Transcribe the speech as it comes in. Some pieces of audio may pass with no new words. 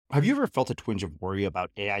Have you ever felt a twinge of worry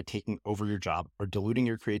about AI taking over your job or diluting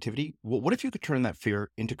your creativity? Well, what if you could turn that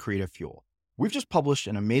fear into creative fuel? We've just published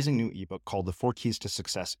an amazing new ebook called The Four Keys to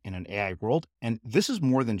Success in an AI World, and this is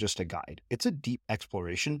more than just a guide. It's a deep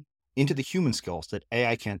exploration into the human skills that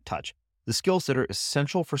AI can't touch, the skills that are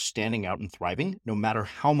essential for standing out and thriving, no matter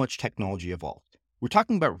how much technology evolves. We're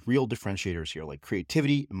talking about real differentiators here, like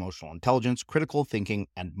creativity, emotional intelligence, critical thinking,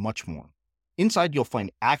 and much more. Inside, you'll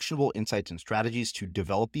find actionable insights and strategies to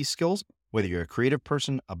develop these skills, whether you're a creative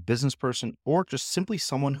person, a business person, or just simply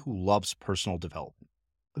someone who loves personal development.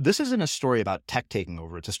 This isn't a story about tech taking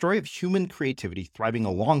over. It's a story of human creativity thriving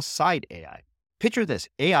alongside AI. Picture this,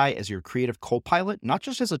 AI as your creative co-pilot, not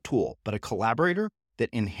just as a tool, but a collaborator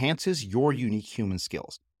that enhances your unique human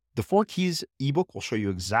skills. The Four Keys ebook will show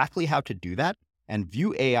you exactly how to do that and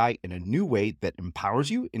view AI in a new way that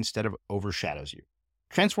empowers you instead of overshadows you.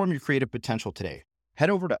 Transform your creative potential today. Head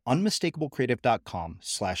over to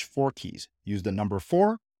unmistakablecreative.com/4keys. Use the number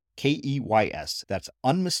 4, KEYS. That's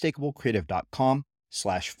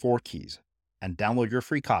unmistakablecreative.com/4keys and download your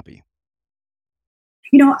free copy.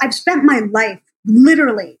 I've spent my life,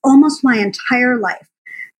 literally almost my entire life,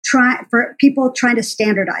 for people trying to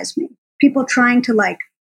standardize me, people trying to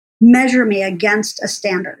measure me against a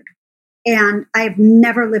standard. And I've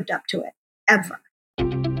never lived up to it, ever.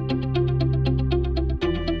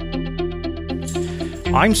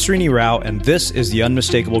 I'm Srini Rao, and this is the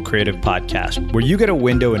Unmistakable Creative Podcast, where you get a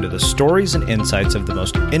window into the stories and insights of the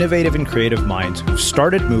most innovative and creative minds who've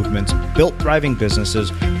started movements, built thriving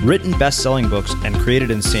businesses, written best-selling books, and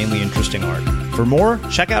created insanely interesting art. For more,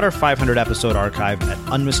 check out our 500-episode archive at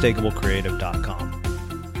unmistakablecreative.com.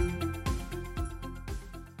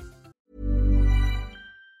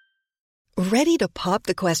 Ready to pop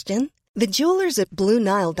the question? The jewelers at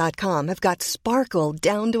BlueNile.com have got sparkle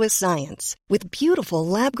down to a science with beautiful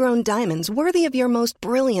lab-grown diamonds worthy of your most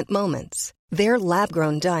brilliant moments. Their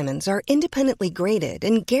lab-grown diamonds are independently graded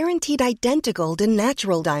and guaranteed identical to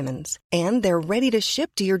natural diamonds, and they're ready to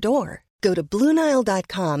ship to your door. Go to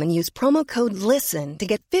BlueNile.com and use promo code LISTEN to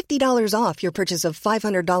get $50 off your purchase of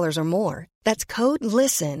 $500 or more. That's code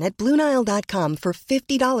LISTEN at BlueNile.com for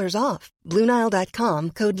 $50 off. BlueNile.com,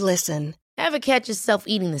 code LISTEN. Ever catch yourself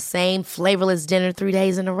eating the same flavorless dinner 3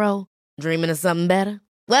 days in a row? Dreaming of something better?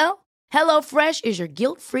 Well, HelloFresh is your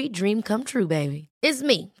guilt-free dream come true, baby. It's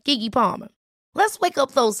me, Keke Palmer. Let's wake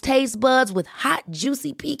up those taste buds with hot,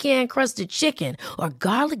 juicy pecan-crusted chicken or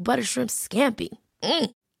garlic butter shrimp scampi.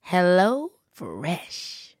 Hello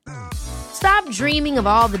Fresh. Stop dreaming of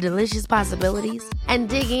all the delicious possibilities and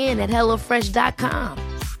dig in at HelloFresh.com.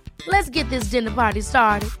 Let's get this dinner party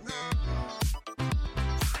started.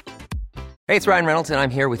 Hey, it's Ryan Reynolds, and I'm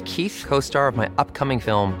here with Keith, co-star of my upcoming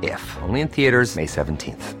film, If, only in theaters May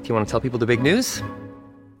 17th. Do you want to tell people the big news?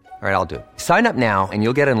 All right, I'll do it. Sign up now and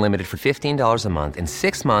you'll get unlimited for $15 a month and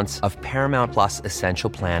 6 months of Paramount Plus Essential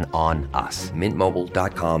Plan on us.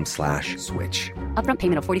 MintMobile.com/switch. Upfront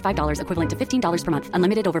payment of $45 equivalent to $15 per month.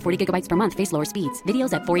 Unlimited over 40 gigabytes per month. Face lower speeds.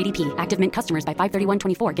 Videos at 480p. Active Mint customers by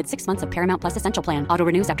 531.24 get 6 months of Paramount Plus Essential Plan. Auto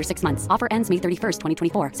renews after 6 months. Offer ends May 31st,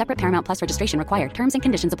 2024. Separate Paramount Plus registration required. Terms and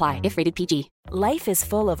conditions apply if rated PG. Life is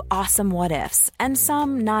full of awesome what-ifs and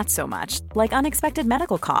some not so much, like unexpected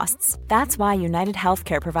medical costs. That's why United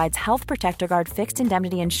Healthcare provides Health Protector Guard fixed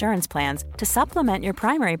indemnity insurance plans to supplement your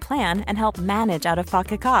primary plan and help manage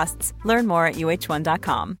out-of-pocket costs. Learn more at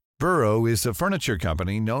uh1.com. Burrow is a furniture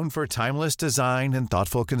company known for timeless design and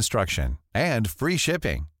thoughtful construction and free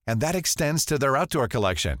shipping, and that extends to their outdoor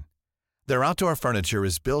collection. Their outdoor furniture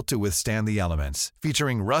is built to withstand the elements,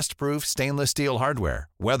 featuring rust-proof stainless steel hardware,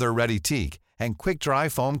 weather-ready teak, and quick-dry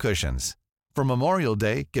foam cushions. For Memorial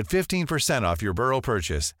Day, get 15% off your Burrow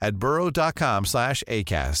purchase at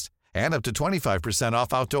burrow.com/ACAST and up to 25%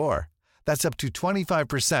 off outdoor. That's up to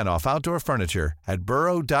 25% off outdoor furniture at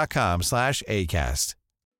burrow.com/ACAST.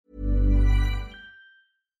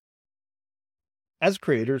 As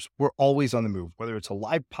creators, we're always on the move. Whether it's a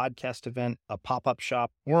live podcast event, a pop-up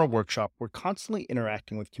shop, or a workshop, we're constantly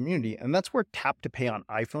interacting with community, and that's where Tap to Pay on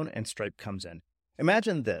iPhone and Stripe comes in.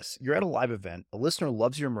 Imagine this. You're at a live event, a listener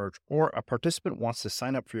loves your merch, or a participant wants to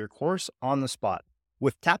sign up for your course on the spot.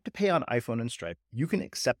 With Tap to Pay on iPhone and Stripe, you can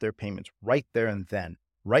accept their payments right there and then,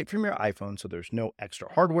 right from your iPhone, so there's no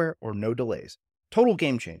extra hardware or no delays. Total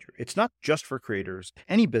game changer. It's not just for creators.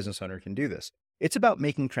 Any business owner can do this. It's about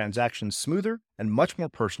making transactions smoother and much more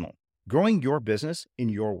personal, growing your business in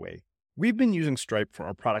your way. We've been using Stripe for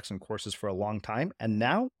our products and courses for a long time, and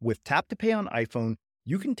now with Tap to Pay on iPhone,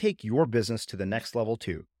 you can take your business to the next level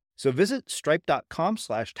too. So visit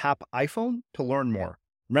stripe.com/tapiphone to learn more.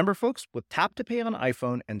 Remember, folks, with Tap to Pay on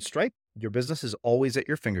iPhone and Stripe, your business is always at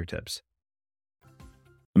your fingertips.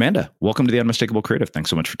 Amanda, welcome to the Unmistakable Creative. Thanks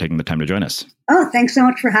so much for taking the time to join us. Oh, thanks so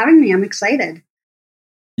much for having me. I'm excited.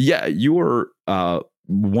 Yeah, you were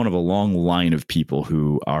one of a long line of people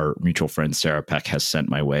who our mutual friend Sarah Peck has sent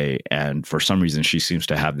my way. And for some reason, she seems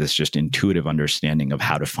to have this just intuitive understanding of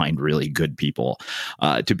how to find really good people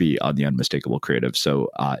to be on the Unmistakable Creative. So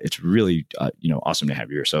it's really, awesome to have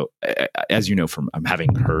you here. So as you know, from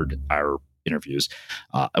having heard our interviews,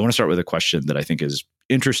 I want to start with a question that I think is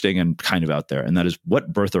interesting and kind of out there. And that is,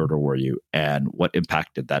 what birth order were you, and what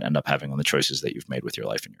impact did that end up having on the choices that you've made with your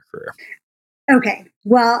life and your career? Okay.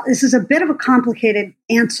 Well, this is a bit of a complicated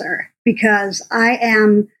answer because I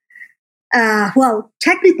am,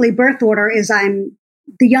 technically birth order is I'm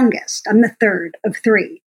the youngest. I'm the third of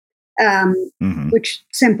three, which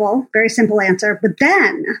very simple answer. But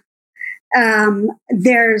then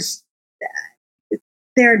there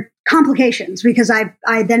are complications because I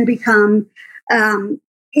then become I'm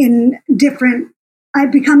in a different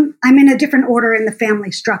order in the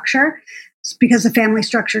family structure. Because the family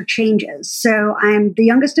structure changes. So I'm the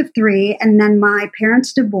youngest of three, and then my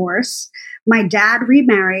parents divorce. My dad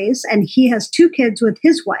remarries, and he has two kids with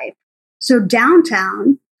his wife. So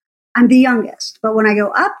downtown, I'm the youngest. But when I go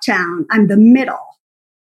uptown, I'm the middle.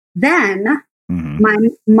 Then my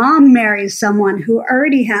mom marries someone who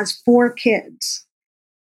already has 4 kids.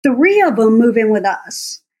 3 of them move in with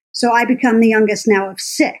us. So I become the youngest now of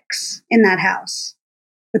 6 in that house.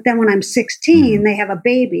 But then when I'm 16, they have a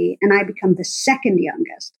baby and I become the second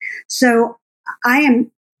youngest. So I am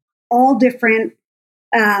all different.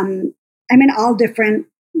 I'm in all different,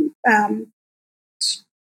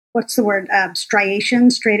 what's the word?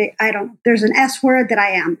 Striations, there's an S word that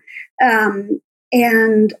I am.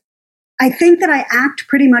 And I think that I act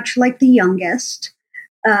pretty much like the youngest.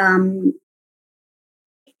 And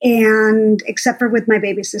except for with my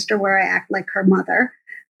baby sister where I act like her mother.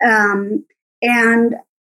 And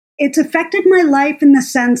it's affected my life in the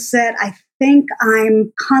sense that I think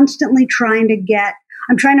I'm constantly trying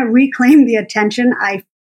to reclaim the attention I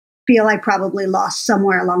feel I probably lost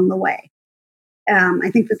somewhere along the way.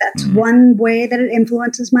 I think that's one way that it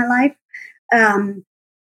influences my life.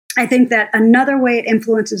 I think that another way it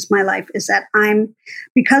influences my life is that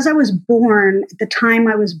because I was born at the time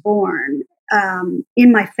I was born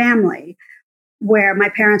in my family, where my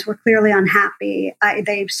parents were clearly unhappy.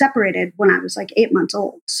 They separated when I was like 8 months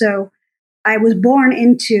old. So I was born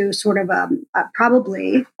into sort of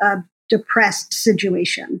probably a depressed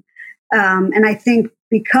situation. And I think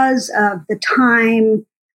because of the time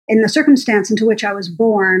and the circumstance into which I was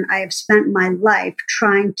born, I have spent my life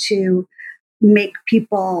trying to make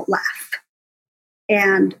people laugh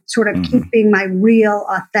and sort of keeping my real,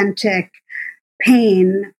 authentic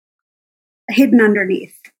pain hidden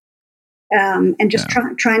underneath. And just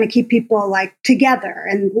trying to keep people like together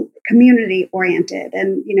and community oriented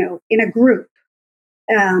and, in a group.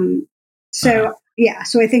 So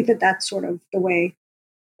I think that's sort of the way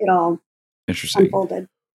it all unfolded.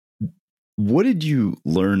 What did you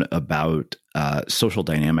learn about social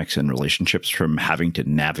dynamics and relationships from having to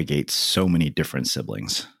navigate so many different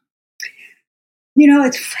siblings?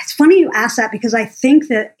 It's funny you ask that because I think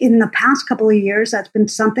that in the past couple of years, that's been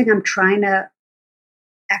something I'm trying to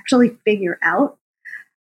actually figure out.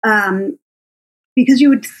 Because you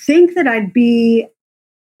would think that I'd be,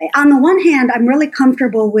 on the one hand, I'm really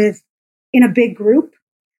comfortable with in a big group,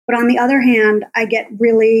 but on the other hand, I get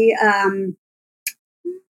really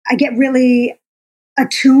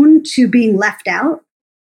attuned to being left out.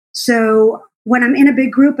 So when I'm in a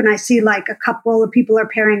big group and I see like a couple of people are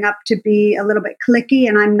pairing up to be a little bit cliquey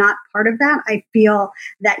and I'm not part of that, I feel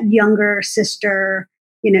that younger sister,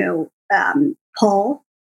 pull.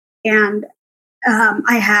 And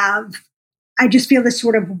I just feel this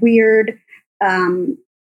sort of weird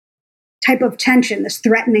type of tension, this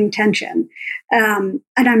threatening tension. And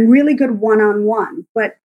I'm really good one-on-one,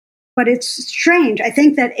 but it's strange. I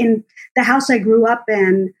think that in the house I grew up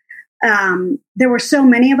in, there were so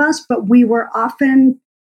many of us, but we were often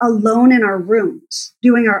alone in our rooms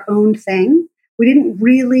doing our own thing. We didn't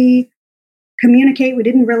really communicate. We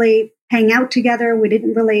didn't really hang out together. We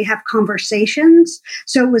didn't really have conversations.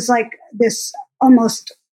 So it was like this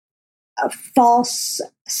almost a false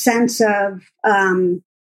sense of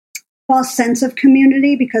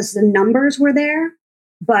community because the numbers were there,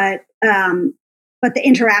 but the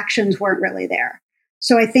interactions weren't really there.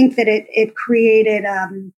 So I think that it created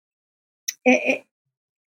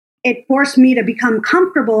it forced me to become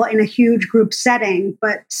comfortable in a huge group setting,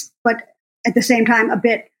 but at the same time a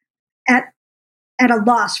bit at a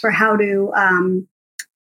loss for how to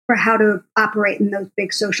operate in those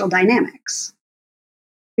big social dynamics,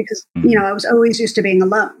 because I was always used to being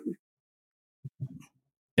alone.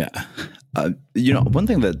 Yeah. One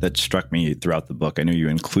thing that struck me throughout the book, I know you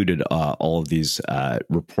included all of these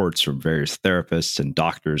reports from various therapists and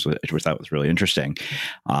doctors, which I thought was really interesting.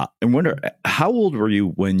 And wonder, how old were you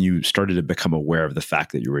when you started to become aware of the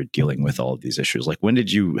fact that you were dealing with all of these issues? Like, when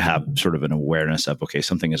did you have sort of an awareness of, okay,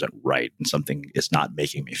 something isn't right and something is not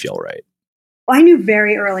making me feel right? Well, I knew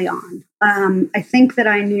very early on. I think that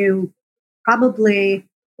I knew probably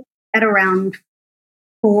at around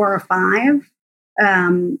 4 or 5.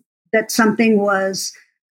 That something was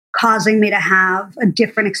causing me to have a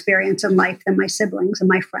different experience in life than my siblings and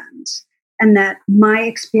my friends. And that my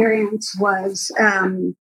experience was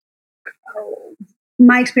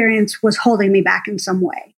holding me back in some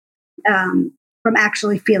way from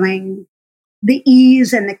actually feeling the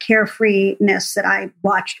ease and the carefreeness that I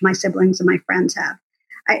watched my siblings and my friends have.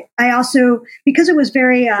 I also, because it was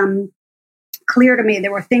very clear to me,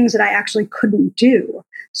 there were things that I actually couldn't do.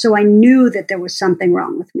 So I knew that there was something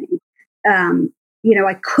wrong with me.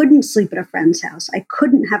 I couldn't sleep at a friend's house. I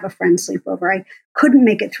couldn't have a friend sleep over. I couldn't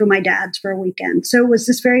make it through my dad's for a weekend. So it was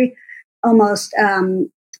this very almost,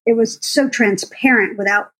 it was so transparent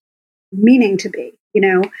without meaning to be.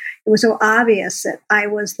 It was so obvious that I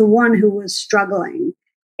was the one who was struggling.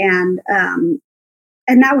 And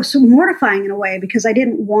that was so mortifying in a way, because I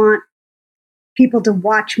didn't want people to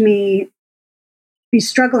watch me be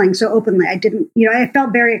struggling so openly. I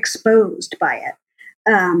felt very exposed by it.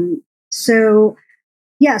 So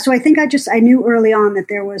I think I knew early on that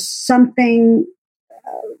there was something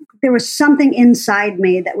inside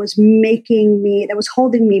me that was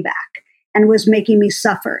holding me back and was making me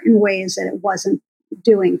suffer in ways that it wasn't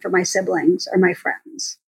doing for my siblings or my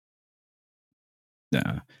friends.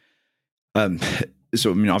 Yeah.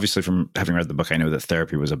 So, obviously from having read the book, I know that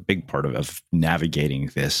therapy was a big part of navigating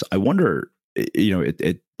this. I wonder,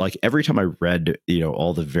 it like every time I read,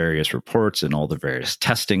 all the various reports and all the various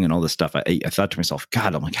testing and all this stuff, I thought to myself,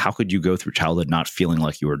 God, I'm like, how could you go through childhood not feeling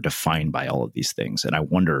like you were defined by all of these things? And I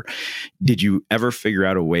wonder, did you ever figure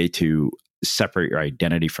out a way to separate your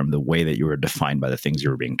identity from the way that you were defined by the things you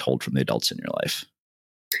were being told from the adults in your life?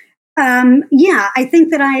 Yeah, I think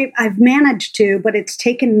that I've managed to, but it's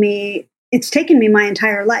taken me my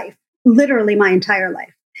entire life, literally my entire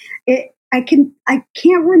life. I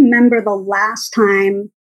can't remember the last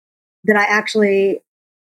time that I actually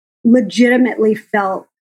legitimately felt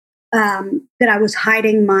that I was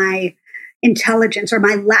hiding my intelligence or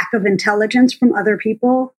my lack of intelligence from other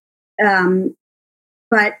people.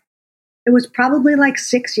 But it was probably like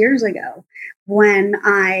 6 years ago when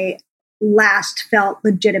I last felt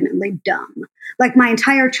legitimately dumb. Like my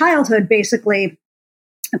entire childhood, basically,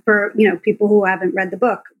 for people who haven't read the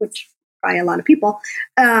book, which probably a lot of people,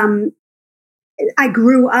 I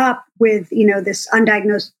grew up with this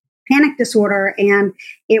undiagnosed panic disorder, and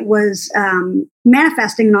it was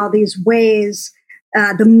manifesting in all these ways.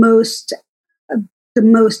 The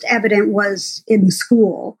most evident was in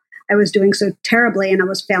school. I was doing so terribly, and I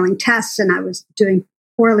was failing tests, and I was doing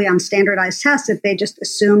poorly on standardized tests that they just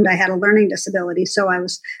assumed I had a learning disability. So I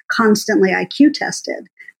was constantly IQ tested.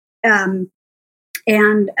 I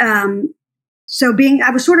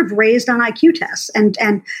was sort of raised on IQ tests.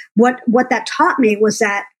 And what that taught me was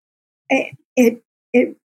that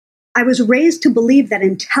I was raised to believe that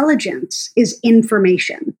intelligence is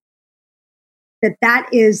information. That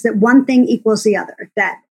one thing equals the other,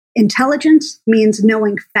 that intelligence means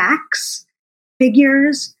knowing facts,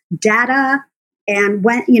 figures, data, and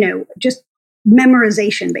just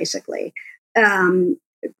memorization, basically,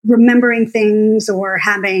 remembering things or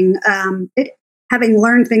having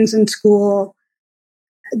learned things in school.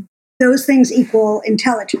 Those things equal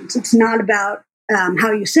intelligence. It's not about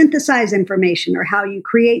how you synthesize information or how you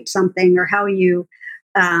create something or how you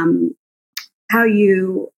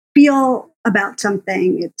feel about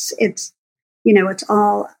something. It's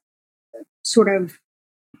all sort of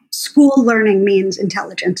school learning means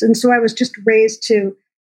intelligence. And so I was just raised to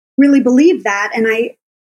really believe that. And I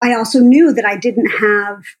also knew that I didn't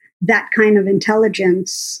have that kind of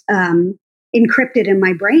intelligence encrypted in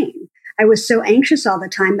my brain. I was so anxious all the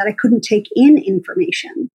time that I couldn't take in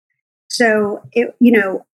information. So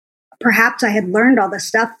perhaps I had learned all the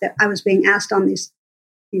stuff that I was being asked on these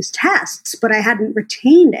tests, but I hadn't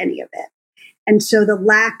retained any of it. And so the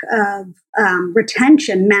lack of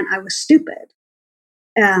retention meant I was stupid.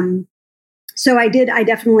 So I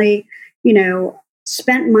definitely,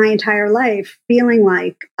 spent my entire life feeling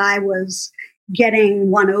like I was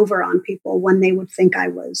getting one over on people when they would think I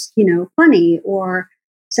was, funny or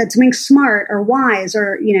said something smart or wise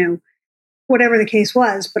or, whatever the case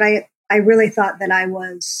was. But I really thought that I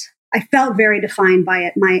felt very defined by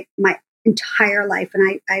it my entire life.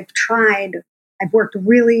 And I've tried I've worked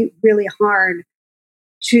really, really hard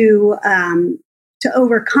to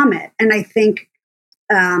overcome it. And I think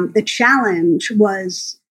the challenge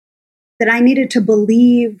was that I needed to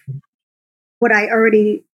believe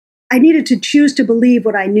I needed to choose to believe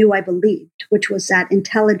what I knew I believed, which was that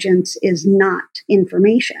intelligence is not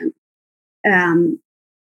information. You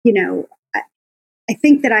know, I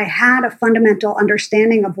think that I had a fundamental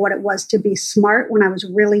understanding of what it was to be smart when I was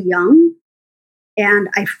really young. And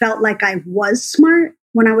I felt like I was smart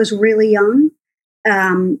when I was really young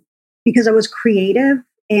because I was creative.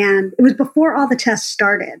 And it was before all the tests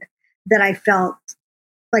started that I felt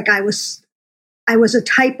like I was a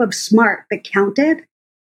type of smart that counted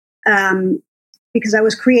because I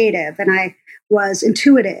was creative and I was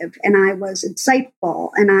intuitive and I was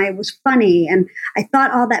insightful and I was funny. And I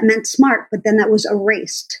thought all that meant smart, but then that was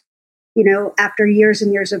erased, after years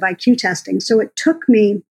and years of IQ testing. So it took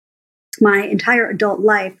me my entire adult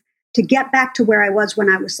life to get back to where I was when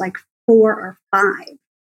I was like 4 or 5,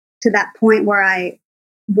 to that point where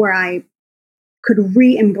I could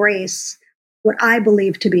re-embrace what I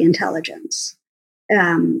believe to be intelligence,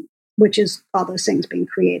 which is all those things, being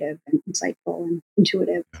creative and insightful and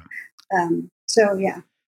intuitive. So yeah.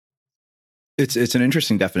 It's an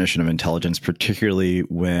interesting definition of intelligence, particularly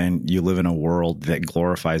when you live in a world that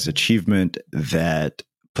glorifies achievement, that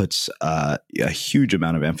puts a huge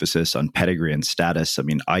amount of emphasis on pedigree and status. I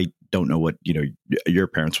mean, I don't know what, your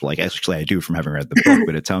parents were like. Actually, I do, from having read the book,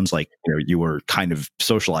 but it sounds like you were kind of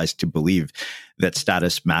socialized to believe that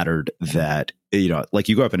status mattered, that, like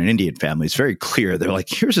you grew up in an Indian family. It's very clear. They're like,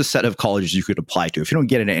 here's a set of colleges you could apply to. If you don't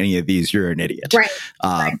get into any of these, you're an idiot. Right.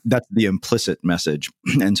 That's the implicit message.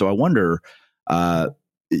 And so I wonder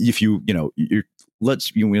if a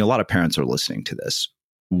lot of parents are listening to this.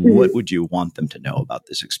 What would you want them to know about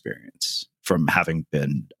this experience from having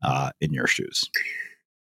been in your shoes?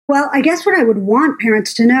 Well, I guess what I would want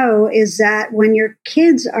parents to know is that when your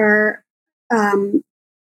kids are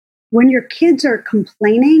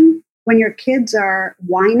complaining, when your kids are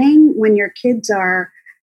whining, when your kids are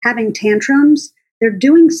having tantrums, they're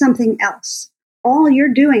doing something else. All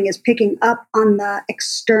you're doing is picking up on the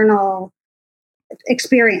external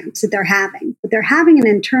experience that they're having, but they're having an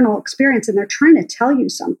internal experience and they're trying to tell you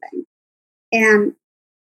something. And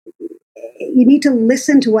you need to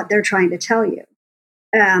listen to what they're trying to tell you.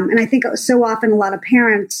 And I think so often a lot of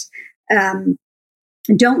parents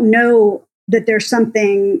don't know that there's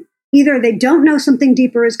something, either they don't know something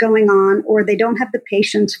deeper is going on, or they don't have the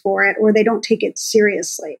patience for it, or they don't take it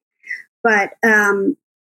seriously. But I'm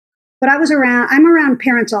around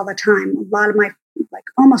parents all the time.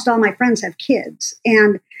 Almost all my friends have kids,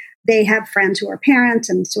 and they have friends who are parents.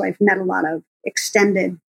 And so I've met a lot of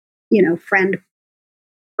extended,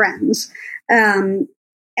 friends. And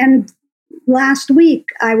last week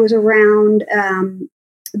I was around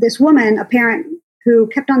this woman, a parent, who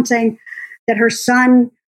kept on saying that her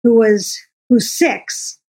son, who's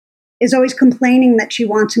 6, is always complaining that she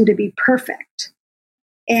wants him to be perfect.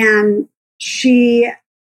 And she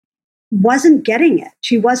wasn't getting it.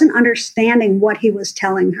 She wasn't understanding what he was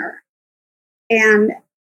telling her. And,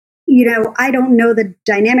 I don't know the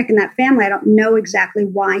dynamic in that family. I don't know exactly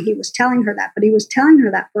why he was telling her that, but he was telling her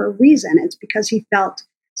that for a reason. It's because he felt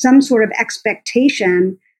some sort of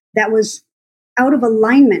expectation that was out of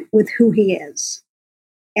alignment with who he is.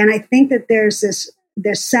 And I think that there's this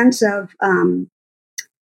sense of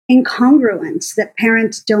incongruence that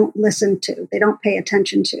parents don't listen to. They don't pay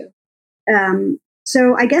attention to.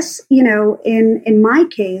 So I guess, in my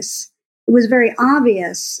case, it was very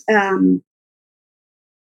obvious.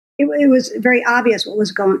 It was very obvious what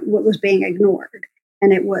was being ignored.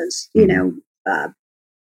 And it was, the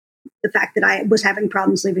fact that I was having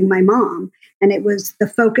problems leaving my mom. And it was, the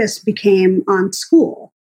focus became on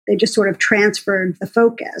school. They just sort of transferred the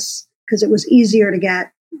focus because it was easier to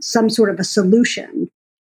get some sort of a solution.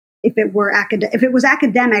 If it was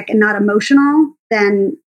academic and not emotional,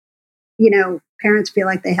 then, parents feel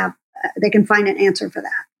like they can find an answer for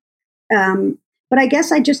that. But I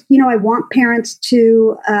guess I just, I want parents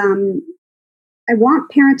to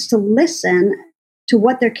listen to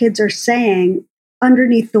what their kids are saying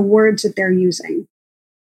underneath the words that they're using.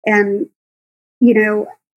 And,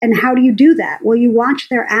 and how do you do that? Well, you watch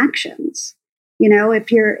their actions.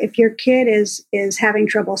 If your kid is having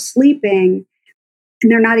trouble sleeping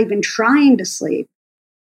and they're not even trying to sleep,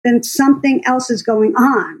 then something else is going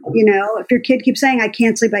on. If your kid keeps saying, I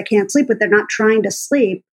can't sleep, but they're not trying to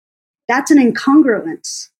sleep, that's an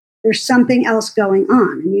incongruence. There's something else going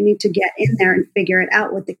on, and you need to get in there and figure it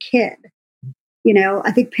out with the kid.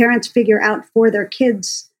 I think parents figure out for their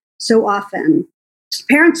kids so often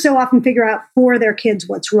parents so often figure out for their kids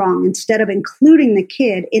what's wrong instead of including the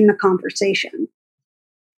kid in the conversation.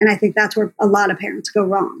 And I think that's where a lot of parents go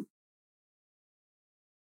wrong.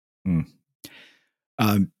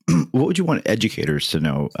 What would you want educators to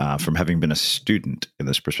know from having been a student in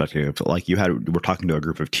this perspective? Like we're talking to a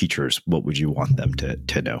group of teachers. What would you want them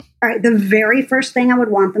to know? All right. The very first thing I would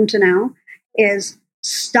want them to know is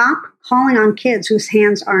stop calling on kids whose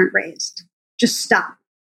hands aren't raised. Just stop.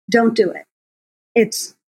 Don't do it.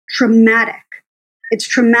 It's traumatic. It's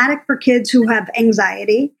traumatic for kids who have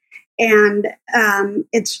anxiety, and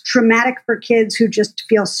it's traumatic for kids who just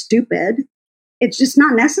feel stupid. It's just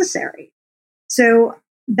not necessary. So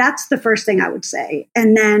that's the first thing I would say.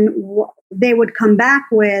 And then they would come back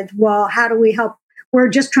with, well, how do we help? We're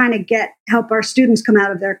just trying to help our students come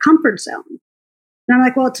out of their comfort zone. And I'm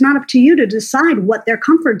like, well, it's not up to you to decide what their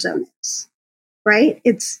comfort zone is, right?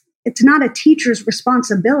 It's not a teacher's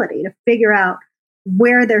responsibility to figure out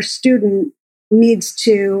where their student needs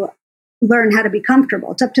to learn how to be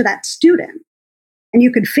comfortable. It's up to that student. And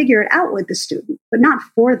you could figure it out with the student, but not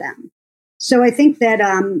for them. So I think that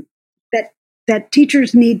that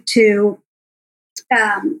teachers need to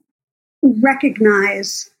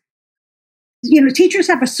recognize, teachers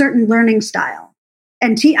have a certain learning style,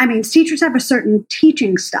 and teachers have a certain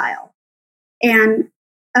teaching style, and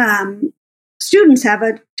students have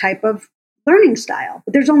a type of learning style.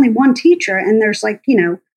 But there's only one teacher, and there's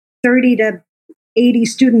 30 to 80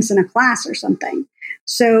 students in a class or something.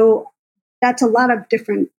 So that's a lot of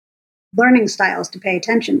different learning styles to pay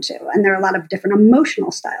attention to, and there are a lot of different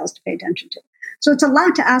emotional styles to pay attention to. So it's a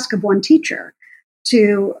lot to ask of one teacher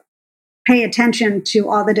to pay attention to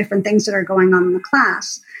all the different things that are going on in the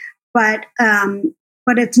class. But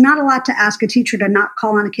it's not a lot to ask a teacher to not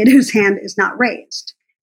call on a kid whose hand is not raised.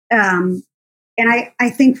 And I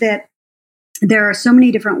think that there are so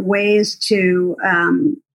many different ways to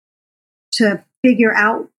figure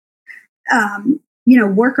out,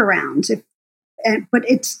 workarounds. But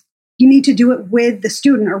you need to do it with the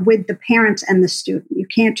student or with the parents and the student. You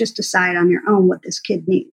can't just decide on your own what this kid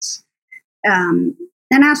needs. And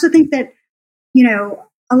I also think that,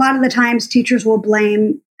 a lot of the times teachers will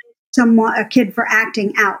blame a kid for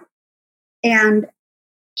acting out. And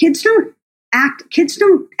kids don't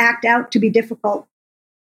act out to be difficult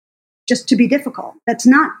just to be difficult.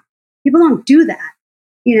 People don't do that.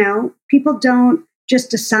 People don't just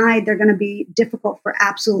decide they're going to be difficult for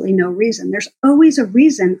absolutely no reason. There's always a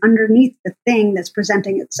reason underneath the thing that's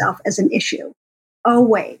presenting itself as an issue.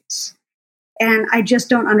 Always. And I just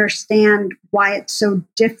don't understand why it's so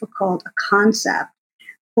difficult a concept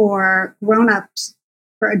for grown-ups,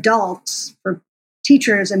 for adults, for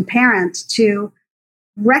teachers and parents to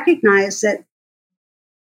recognize that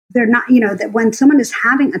they're not, that when someone is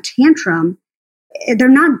having a tantrum, they're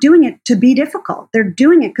not doing it to be difficult. They're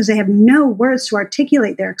doing it because they have no words to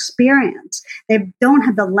articulate their experience. They don't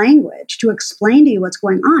have the language to explain to you what's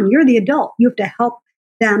going on. You're the adult. You have to help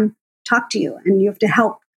them talk to you, and you have to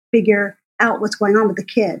help figure out what's going on with the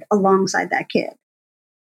kid alongside that kid.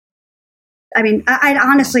 I mean, I'd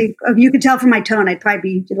honestly, you could tell from my tone, I'd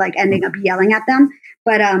probably be ending up yelling at them.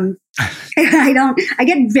 But I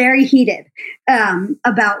get very heated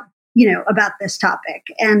about this topic.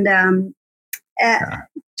 And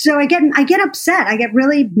so I get upset. I get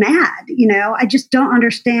really mad. I just don't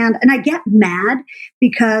understand. And I get mad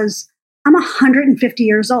because I'm 150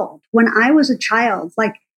 years old. When I was a child,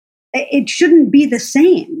 it shouldn't be the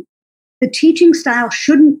same. The teaching style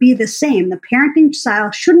shouldn't be the same. The parenting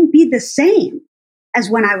style shouldn't be the same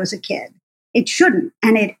as when I was a kid. It shouldn't.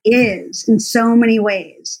 And it is in so many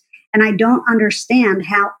ways. And I don't understand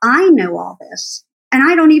how I know all this. And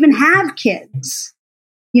I don't even have kids.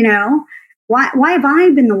 Why have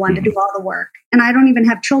I been the one to do all the work? And I don't even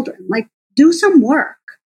have children. Do some work.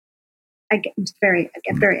 I get very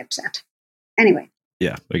upset. Anyway.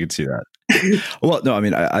 Yeah, I can see that. Well, no, I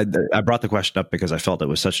mean, I brought the question up because I felt it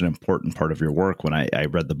was such an important part of your work. When I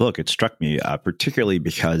read the book, it struck me particularly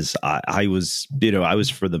because I was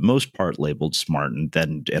for the most part labeled smart, and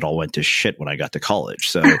then it all went to shit when I got to college.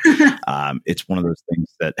 So it's one of those things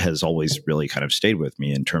that has always really kind of stayed with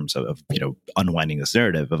me in terms of unwinding this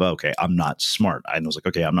narrative of, okay, I'm not smart. I was like,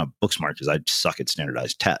 okay, I'm not book smart because I suck at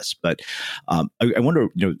standardized tests. But I wonder,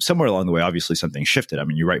 somewhere along the way, obviously something shifted. I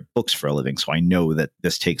mean, you write books for a living, so I know that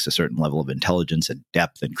this takes a certain level of intelligence and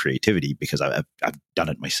depth and creativity because I've done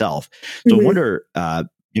it myself. So I wonder,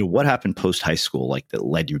 what happened post high school, that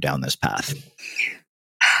led you down this path?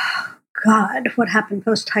 God, what happened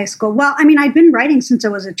post high school? Well, I mean, I've been writing since I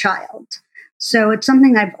was a child, so it's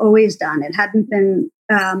something I've always done. It hadn't been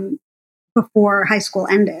before high school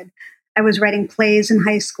ended. I was writing plays in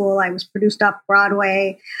high school. I was produced off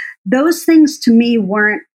Broadway. Those things to me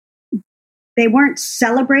weren't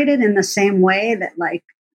celebrated in the same way that like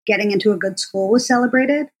getting into a good school was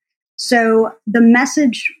celebrated. So the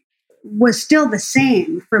message was still the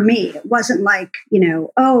same for me. It wasn't like,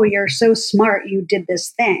 oh, you're so smart, you did this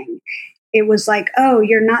thing. It was like, oh,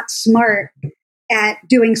 you're not smart at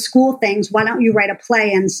doing school things. Why don't you write a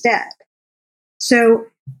play instead? So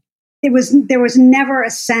there was never a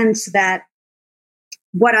sense that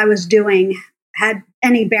what I was doing had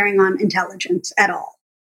any bearing on intelligence at all.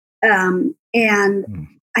 And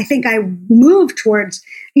I think I moved towards,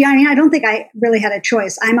 I don't think I really had a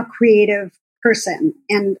choice. I'm a creative person,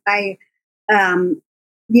 and I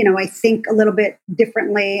think a little bit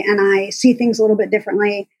differently, and I see things a little bit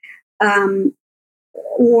differently,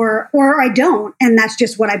 or I don't, and that's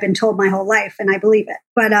just what I've been told my whole life, and I believe it.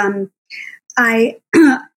 But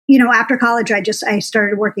after college, I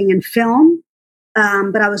started working in film,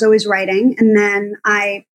 but I was always writing, and then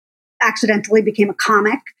I accidentally became a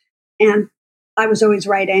comic, and I was always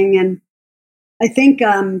writing. And I think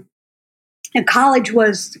college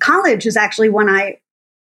is actually when I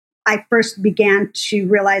first began to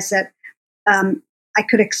realize that I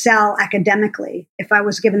could excel academically if I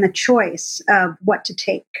was given the choice of what to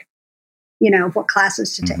take, what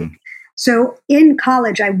classes to take. So in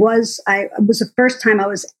college, it was the first time I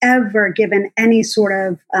was ever given any sort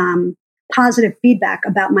of positive feedback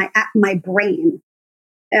about my brain,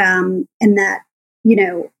 and that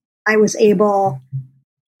I was able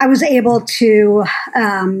to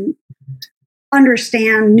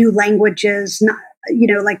understand new languages,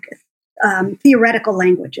 theoretical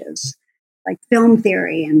languages like film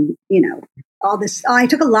theory and all this. I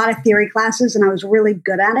took a lot of theory classes, and I was really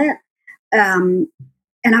good at it.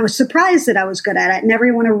 And I was surprised that I was good at it, and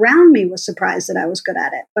everyone around me was surprised that I was good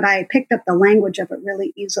at it. But I picked up the language of it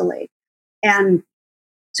really easily, and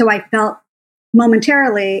so I felt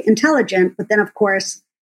momentarily intelligent. But then, of course,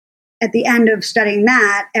 at the end of studying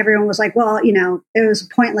that, everyone was like, well, it was a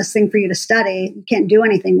pointless thing for you to study. You can't do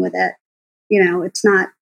anything with it. It's not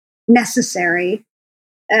necessary.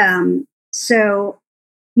 So,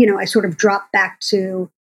 I sort of dropped back to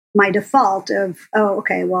my default of, oh,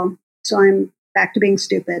 okay, well, so I'm back to being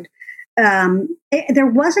stupid. There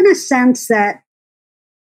wasn't a sense that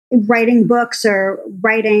writing books or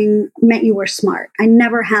writing meant you were smart. I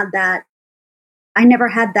never had that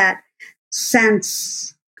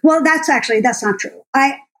sense. Well, that's not true.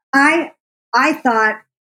 I thought,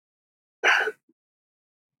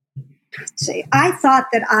 I thought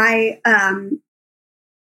that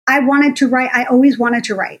I wanted to write. I always wanted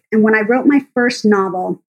to write. And when I wrote my first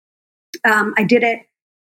novel, I did it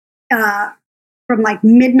from like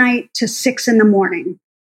midnight to 6 a.m.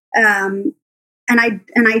 And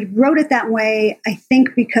I wrote it that way, I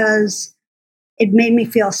think, because it made me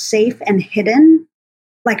feel safe and hidden.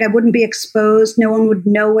 Like I wouldn't be exposed. No one would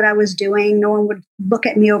know what I was doing. No one would look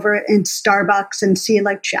at me over in Starbucks and see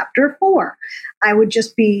like chapter 4. I would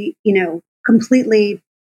just be, completely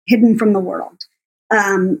hidden from the world.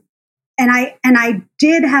 And I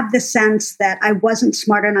did have the sense that I wasn't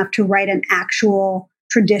smart enough to write an actual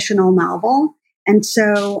traditional novel. And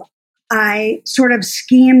so I sort of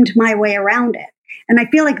schemed my way around it. And I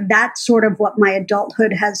feel like that's sort of what my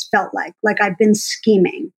adulthood has felt like. Like I've been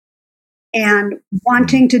scheming and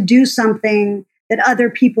wanting to do something that other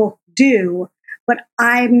people do, but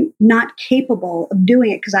I'm not capable of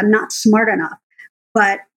doing it because I'm not smart enough.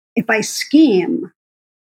 But if I scheme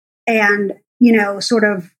and, sort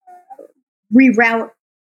of reroute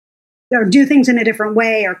or do things in a different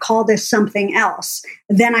way or call this something else,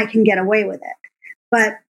 then I can get away with it.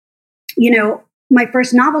 But, my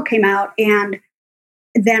first novel came out, and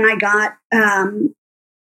then I got,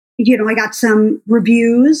 I got some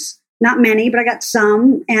reviews, not many, but I got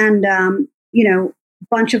some, and, a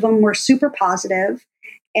bunch of them were super positive.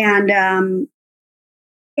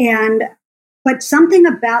 But something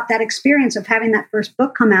about that experience of having that first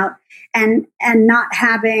book come out and not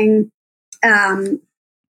having, I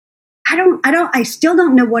still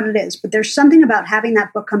don't know what it is, but there's something about having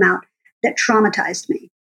that book come out that traumatized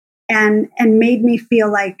me and made me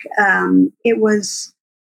feel like it was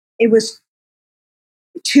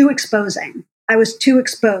too exposing. I was too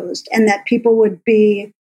exposed, and that people would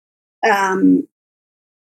be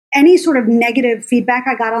any sort of negative feedback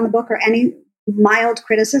I got on the book or any mild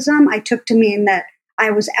criticism I took to mean that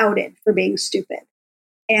I was outed for being stupid,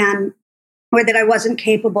 or that I wasn't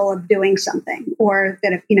capable of doing something, or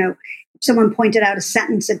that if someone pointed out a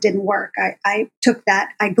sentence that didn't work, I took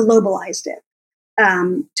that, I globalized it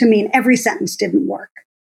to mean every sentence didn't work.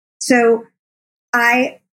 So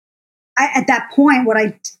I at that point,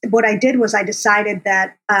 what I did was I decided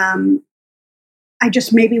that I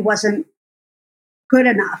just maybe wasn't good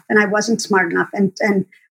enough and I wasn't smart enough. And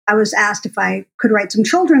I was asked if I could write some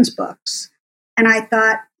children's books. And I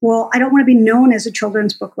thought, well, I don't want to be known as a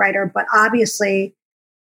children's book writer, but obviously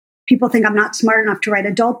people think I'm not smart enough to write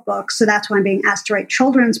adult books. So that's why I'm being asked to write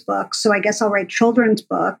children's books. So I guess I'll write children's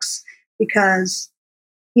books because,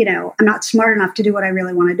 I'm not smart enough to do what I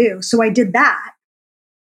really want to do. So I did that.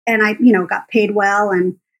 And I, got paid well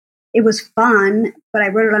and it was fun, but I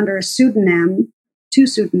wrote it under a pseudonym, 2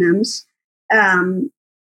 pseudonyms. And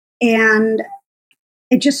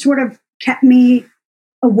it just sort of kept me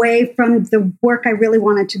away from the work I really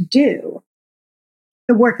wanted to do,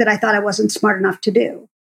 the work that I thought I wasn't smart enough to do.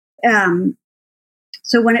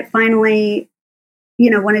 So when it finally,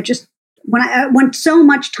 when so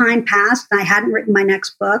much time passed and I hadn't written my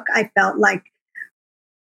next book, I felt like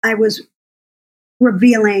I was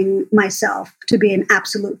revealing myself to be an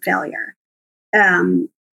absolute failure. And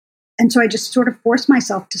so I just sort of forced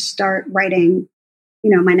myself to start writing,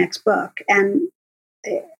 my next book. And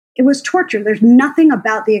it was torture. There's nothing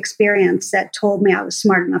about the experience that told me I was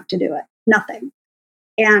smart enough to do it. Nothing.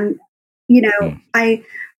 And,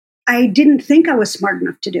 I didn't think I was smart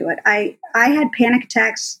enough to do it. I had panic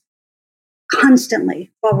attacks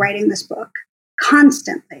constantly while writing this book,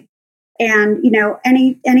 constantly. And,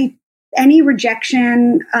 any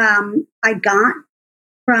rejection I got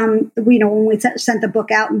from, when we sent the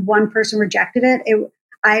book out and one person rejected it,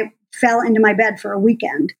 I fell into my bed for a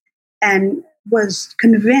weekend and was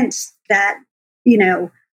convinced that,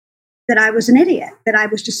 that I was an idiot, that I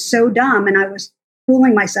was just so dumb and I was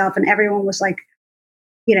fooling myself and everyone was like,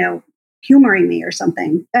 humoring me or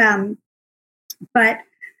something. But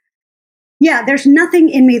yeah, there's nothing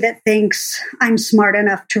in me that thinks I'm smart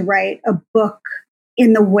enough to write a book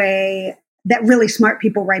in the way that really smart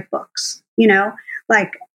people write books.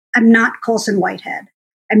 Like I'm not Colson Whitehead.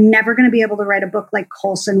 I'm never going to be able to write a book like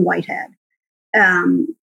Colson Whitehead.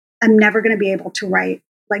 I'm never going to be able to write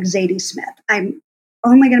like Zadie Smith. I'm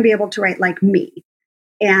only going to be able to write like me.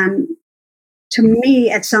 And to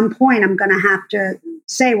me, at some point, I'm going to have to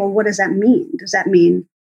say, well, what does that mean? Does that mean,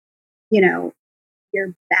 you're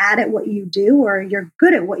bad at what you do or you're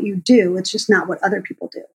good at what you do? It's just not what other people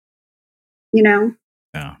do,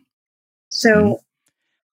 Yeah. So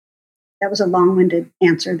that was a long-winded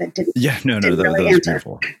answer that didn't. Yeah, no, didn't that really was answer.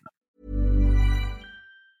 beautiful.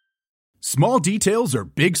 Small details are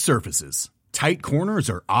big surfaces. Tight corners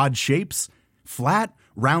are odd shapes. Flat,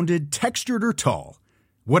 rounded, textured, or tall.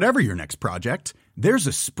 Whatever your next project, there's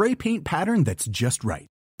a spray paint pattern that's just right.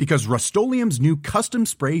 Because Rust-Oleum's new Custom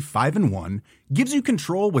Spray 5-in-1 gives you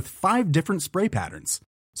control with 5 different spray patterns.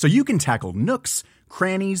 So you can tackle nooks,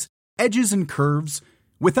 crannies, edges, and curves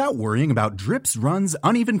without worrying about drips, runs,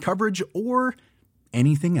 uneven coverage, or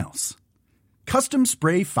anything else. Custom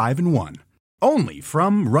Spray 5-in-1. Only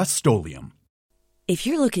from Rust-Oleum. If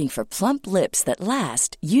you're looking for plump lips that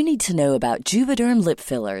last, you need to know about Juvederm lip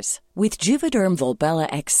fillers. With Juvederm Volbella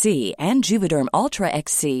XC and Juvederm Ultra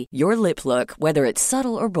XC, your lip look, whether it's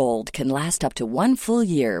subtle or bold, can last up to 1 full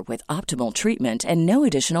year with optimal treatment and no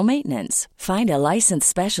additional maintenance. Find a licensed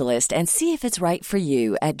specialist and see if it's right for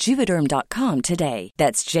you at Juvederm.com today.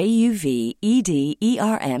 That's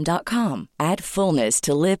JUVEDERM.com. Add fullness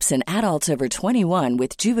to lips in adults over 21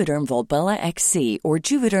 with Juvederm Volbella XC or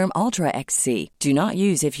Juvederm Ultra XC. Do not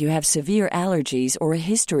use if you have severe allergies or a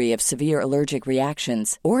history of severe allergic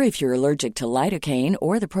reactions, or if you're allergic to lidocaine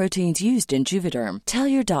or the proteins used in Juvederm. Tell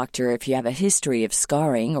your doctor if you have a history of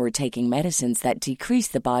scarring or taking medicines that decrease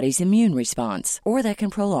the body's immune response or that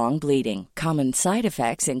can prolong bleeding. Common side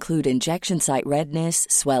effects include injection site redness,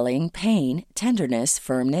 swelling, pain, tenderness,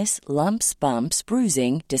 firmness, lumps, bumps,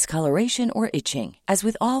 bruising, discoloration, or itching. As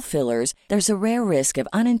with all fillers, there's a rare risk of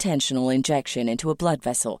unintentional injection into a blood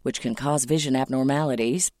vessel, which can cause vision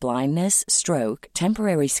abnormalities, blindness, stroke,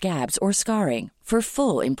 temporary scabs, or scarring. For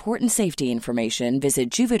full, important safety information, visit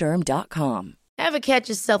Juvederm.com. Ever catch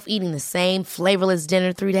yourself eating the same flavorless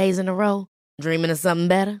dinner 3 days in a row? Dreaming of something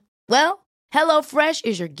better? Well, HelloFresh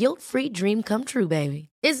is your guilt-free dream come true, baby.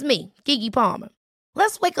 It's me, Keke Palmer.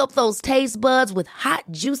 Let's wake up those taste buds with hot,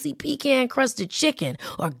 juicy pecan-crusted chicken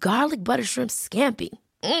or garlic butter shrimp scampi.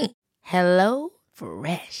 Hello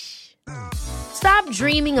Fresh. Stop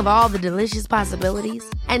dreaming of all the delicious possibilities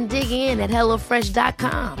and dig in at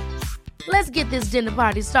HelloFresh.com. Let's get this dinner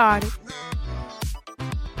party started.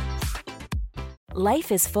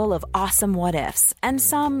 Life is full of awesome what-ifs, and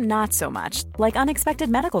some not so much, like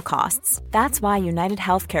unexpected medical costs. That's why United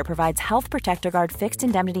Healthcare provides Health Protector Guard fixed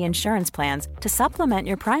indemnity insurance plans to supplement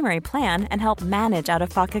your primary plan and help manage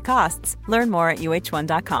out-of-pocket costs. Learn more at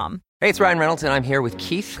UH1.com. Hey, it's Ryan Reynolds, and I'm here with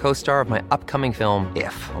Keith, co-star of my upcoming film,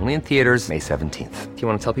 If, only in theaters May 17th. Do you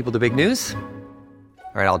want to tell people the big news?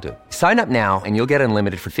 All right, I'll do it. Sign up now and you'll get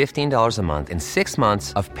unlimited for $15 a month and 6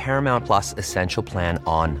 months of Paramount Plus Essential Plan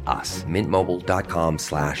on us.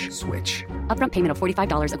 MintMobile.com/switch. Upfront payment of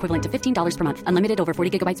 $45 equivalent to $15 per month. Unlimited over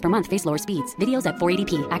 40 gigabytes per month. Face lower speeds. Videos at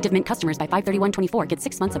 480p. Active Mint customers by 531.24 get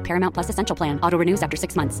 6 months of Paramount Plus Essential Plan. Auto renews after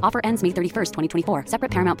 6 months. Offer ends May 31st, 2024.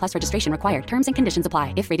 Separate Paramount Plus registration required. Terms and conditions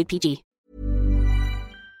apply if rated PG.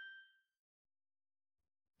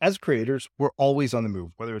 As creators, we're always on the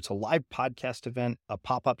move. Whether it's a live podcast event, a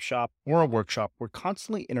pop-up shop, or a workshop, we're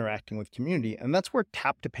constantly interacting with community, and that's where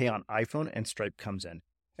Tap to Pay on iPhone and Stripe comes in.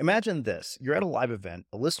 Imagine this. You're at a live event,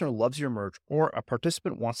 a listener loves your merch, or a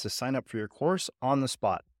participant wants to sign up for your course on the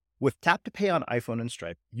spot. With Tap to Pay on iPhone and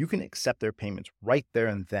Stripe, you can accept their payments right there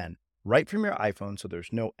and then, right from your iPhone, so there's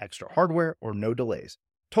no extra hardware or no delays.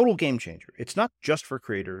 Total game changer. It's not just for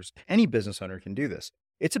creators. Any business owner can do this.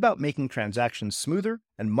 It's about making transactions smoother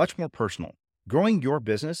and much more personal, growing your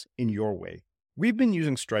business in your way. We've been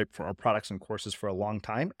using Stripe for our products and courses for a long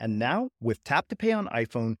time, and now with Tap to Pay on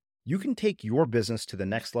iPhone, you can take your business to the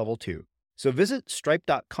next level too. So visit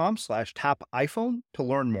stripe.com/tapiphone to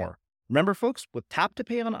learn more. Remember, folks, with Tap to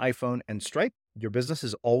Pay on iPhone and Stripe, your business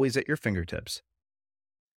is always at your fingertips.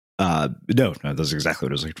 No, that's exactly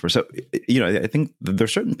what I was looking for. So, I think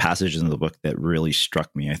there's certain passages in the book that really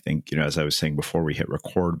struck me. I think, as I was saying before we hit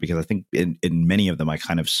record, because I think in many of them, I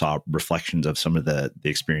kind of saw reflections of some of the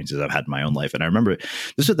experiences I've had in my own life. And I remember this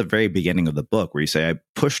is at the very beginning of the book where you say, I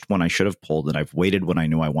pushed when I should have pulled, and I've waited when I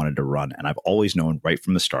knew I wanted to run. And I've always known right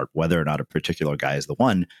from the start whether or not a particular guy is the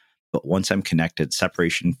one. But once I'm connected,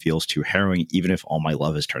 separation feels too harrowing, even if all my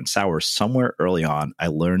love has turned sour. Somewhere early on, I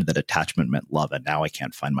learned that attachment meant love, and now I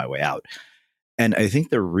can't find my way out. And I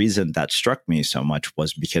think the reason that struck me so much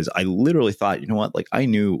was because I literally thought, like I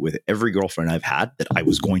knew with every girlfriend I've had that I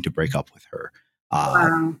was going to break up with her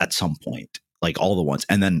at some point, like all the ones.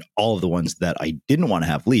 And then all of the ones that I didn't want to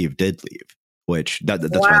have did leave. Which that's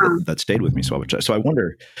why that stayed with me so much. So I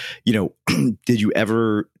wonder, did you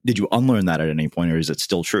unlearn that at any point, or is it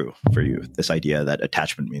still true for you? This idea that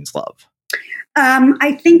attachment means love.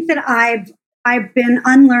 I think that I've been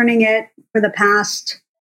unlearning it for the past,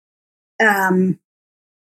 6-7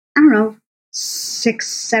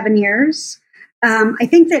 years. I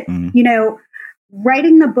think that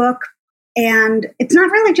writing the book, and it's not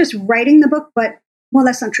really just writing the book, but well,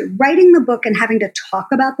 that's not true. Writing the book and having to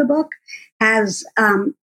talk about the book has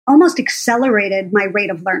almost accelerated my rate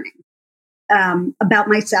of learning about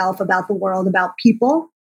myself, about the world, about people.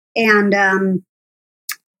 And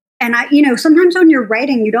I, sometimes when you're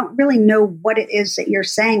writing, you don't really know what it is that you're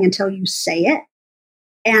saying until you say it.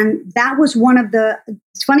 And that was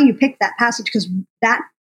it's funny you picked that passage, because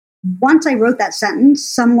once I wrote that sentence,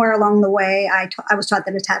 somewhere along the way, I was taught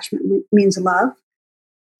that attachment means love.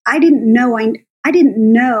 I didn't know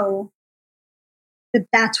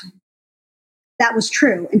that was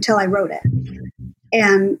true until I wrote it.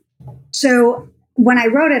 And so when I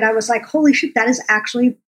wrote it, I was like, holy shit, that is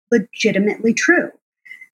actually legitimately true.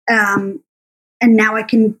 And now I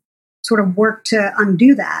can sort of work to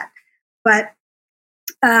undo that. But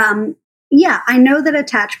I know that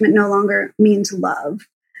attachment no longer means love.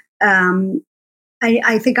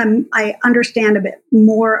 I think I understand a bit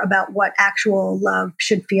more about what actual love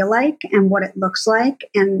should feel like and what it looks like,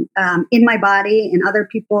 and in my body, in other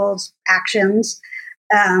people's actions,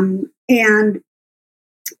 the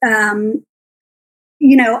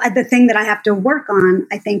thing that I have to work on,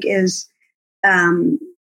 I think, is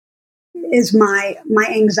my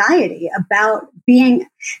anxiety about being.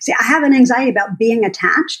 See, I have an anxiety about being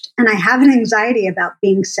attached, and I have an anxiety about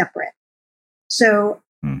being separate. So.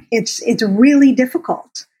 It's really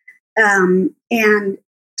difficult. And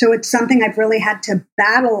so it's something I've really had to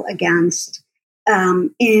battle against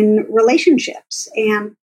in relationships.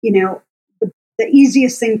 And, the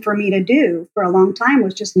easiest thing for me to do for a long time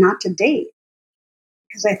was just not to date,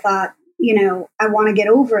 because I thought, I want to get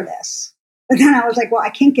over this. But then I was like, well,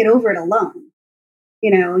 I can't get over it alone.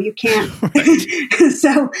 You can't.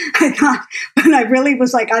 So I thought, but I really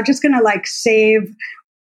was like, I'm just going to save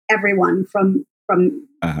everyone from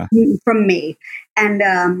me. And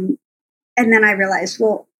then I realized,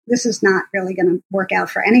 well, this is not really going to work out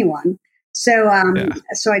for anyone. So,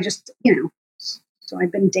 so I just, so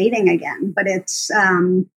I've been dating again, but it's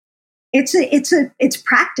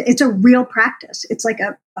practice. It's a real practice. It's like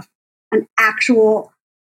an actual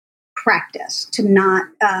practice to not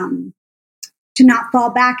fall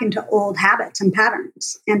back into old habits and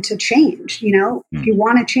patterns, and to change, if you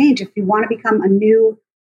want to change, if you want to become a new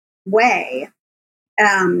way,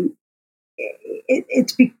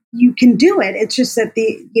 you can do it. It's just that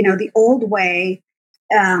the old way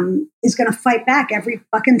is going to fight back every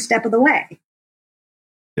fucking step of the way.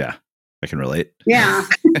 Yeah, I can relate. Yeah.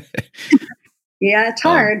 Yeah, it's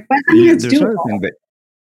hard, but I mean, it's doable.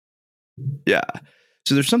 Yeah.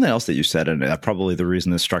 So there's something else that you said, and probably the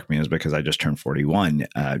reason this struck me is because I just turned 41.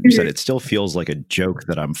 You said it still feels like a joke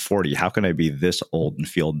that I'm 40. How can I be this old and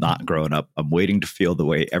feel not grown up? I'm waiting to feel the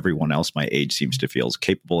way everyone else my age seems to feel, is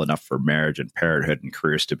capable enough for marriage and parenthood and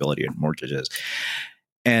career stability and mortgages.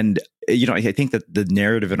 And, I think that the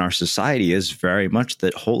narrative in our society is very much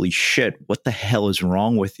that, holy shit, what the hell is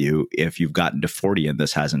wrong with you if you've gotten to 40 and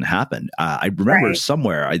this hasn't happened? I remember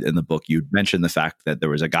somewhere in the book, you mentioned the fact that there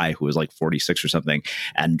was a guy who was like 46 or something,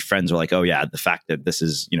 and friends were like, oh yeah, the fact that this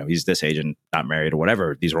is, he's this age and not married or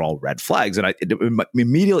whatever, these are all red flags. And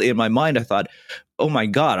immediately in my mind, I thought, oh my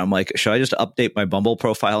God, I'm like, should I just update my Bumble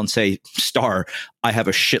profile and say, star, I have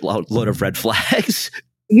a shitload of red flags?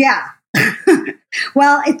 Yeah.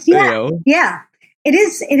 Well, it's yeah. It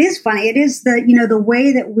is funny. It is the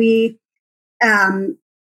way that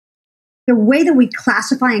we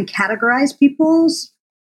classify and categorize people's,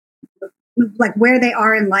 like, where they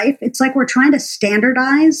are in life. It's like we're trying to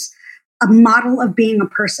standardize a model of being a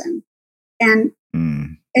person, and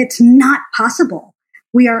it's not possible.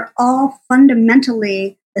 We are all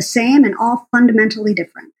fundamentally the same and all fundamentally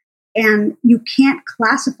different. And you can't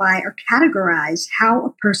classify or categorize how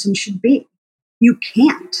a person should be. You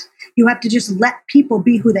can't. You have to just let people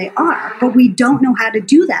be who they are. But we don't know how to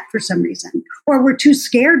do that for some reason, or we're too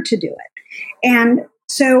scared to do it. And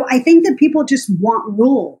so I think that people just want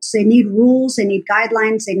rules. They need rules. They need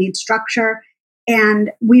guidelines. They need structure.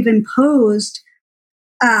 And we've imposed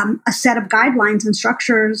a set of guidelines and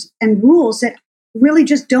structures and rules that really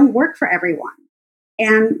just don't work for everyone.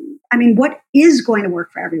 And I mean, what is going to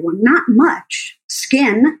work for everyone? Not much.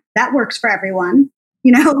 Skin, that works for everyone.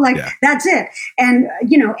 That's it. And,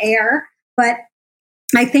 air. But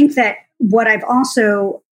I think that what I've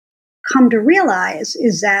also come to realize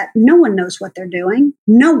is that no one knows what they're doing.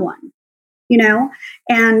 No one,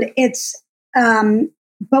 and it's,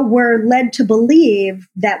 but we're led to believe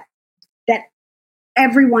that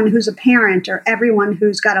everyone who's a parent, or everyone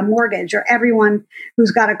who's got a mortgage, or everyone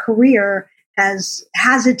who's got a career has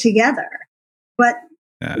it together. But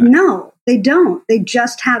no, they don't. They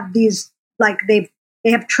just have these, like, they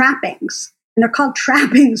have trappings, and they're called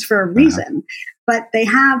trappings for a reason. But they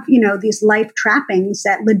have, these life trappings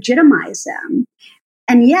that legitimize them.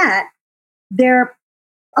 And yet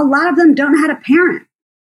a lot of them don't know how to parent.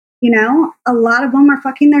 A lot of them are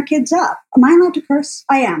fucking their kids up. Am I allowed to curse?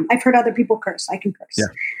 I am. I've heard other people curse. I can curse. Yeah.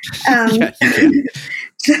 Yeah, you can.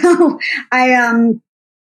 So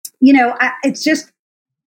it's just,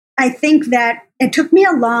 I think that it took me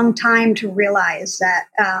a long time to realize that,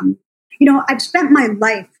 I've spent my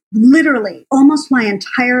life, literally almost my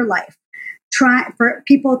entire life, for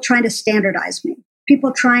people trying to standardize me,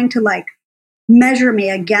 people trying to, like, measure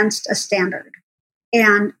me against a standard.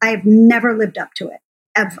 And I've never lived up to it,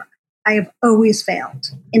 ever. I have always failed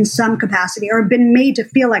in some capacity, or been made to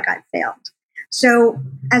feel like I've failed. So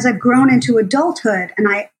as I've grown into adulthood, and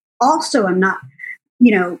I also am not,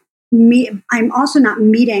 I'm also not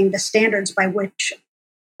meeting the standards by which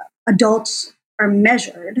adults are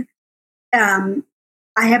measured.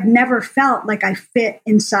 I have never felt like I fit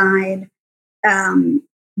inside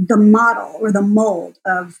the model or the mold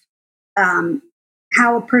of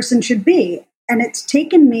how a person should be. And it's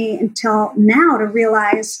taken me until now to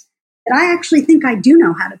realize that I actually think I do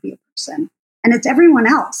know how to be a person. And it's everyone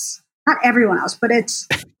else, not everyone else, but it's,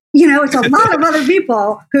 it's a lot of other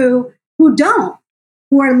people who don't,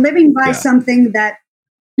 who are living by something that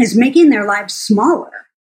is making their lives smaller.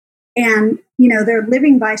 And, they're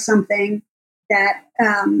living by something that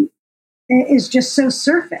is just so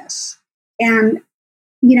surface. And,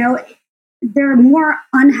 there are more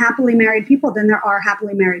unhappily married people than there are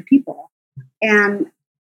happily married people. And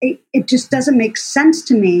it just doesn't make sense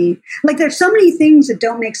to me. Like, there's so many things that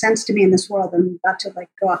don't make sense to me in this world. I'm about to, like,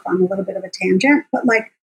 go off on a little bit of a tangent, but,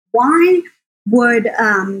 like, why would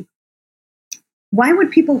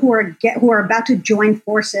people who are about to join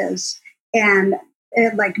forces and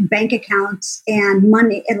like bank accounts and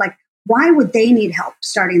money, and, like, why would they need help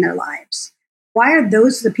starting their lives? Why are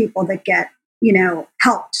those the people that get,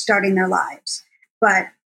 help starting their lives, but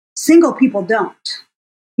single people don't?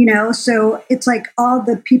 So it's like all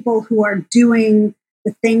the people who are doing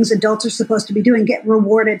the things adults are supposed to be doing get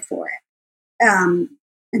rewarded for it.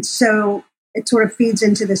 And so it sort of feeds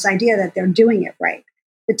into this idea that they're doing it right.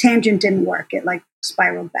 The tangent didn't work. It, like,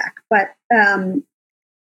 spiraled back. But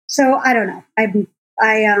so I don't know.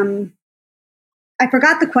 I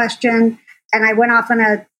forgot the question, and I went off on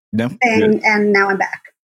a No, and now I'm back.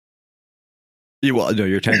 Well, no,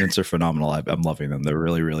 your tangents are phenomenal. I'm loving them. They're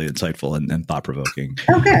really, really insightful and thought provoking.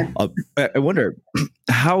 Oh, good. I wonder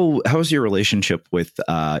how has your relationship with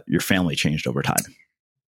your family changed over time?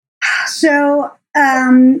 So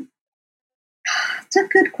it's a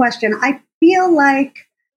good question. I feel like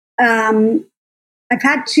I've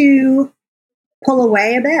had to pull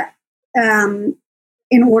away a bit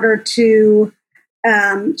in order to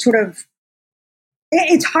sort of.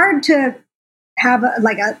 It's hard to have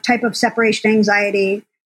a type of separation anxiety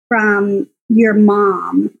from your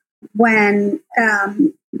mom when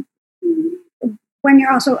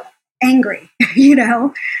you're also angry,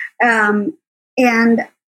 and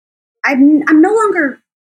I'm no longer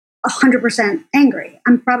 100% angry.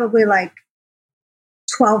 I'm probably like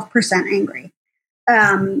 12% angry.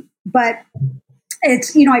 But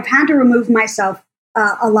it's, I've had to remove myself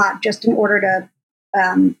a lot just in order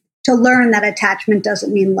to learn that attachment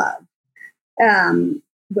doesn't mean love.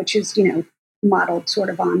 Which is, modeled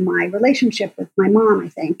sort of on my relationship with my mom, I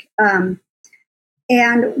think.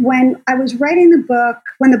 And when I was writing the book,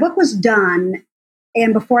 when the book was done,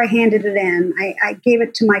 and before I handed it in, I gave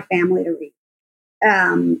it to my family to read.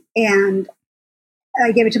 And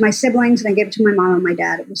I gave it to my siblings, and I gave it to my mom and my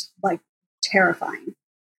dad. It was like terrifying.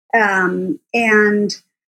 And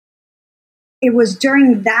it was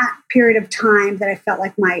during that period of time that I felt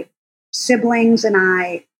like my siblings and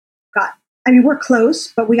I we're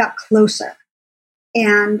close, but we got closer.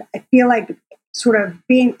 And I feel like sort of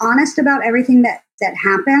being honest about everything that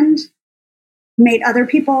happened made other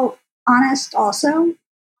people honest also,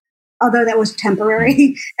 although that was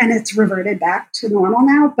temporary and it's reverted back to normal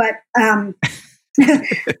now. But but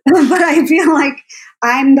I feel like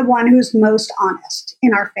I'm the one who's most honest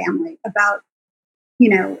in our family about,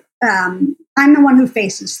 I'm the one who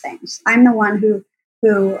faces things. I'm the one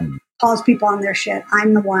who calls people on their shit.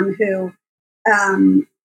 I'm the one who, I'm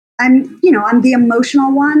the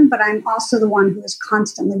emotional one, but I'm also the one who is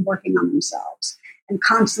constantly working on themselves and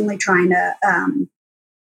constantly trying to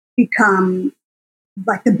become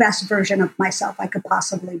like the best version of myself I could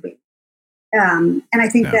possibly be. And I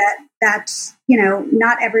think that's,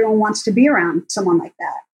 not everyone wants to be around someone like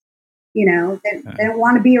that. They don't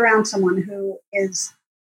want to be around someone who is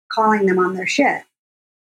calling them on their shit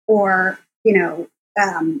or,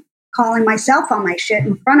 calling myself on my shit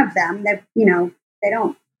in front of them. That, they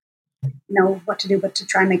don't know what to do but to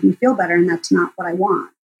try and make me feel better. And that's not what I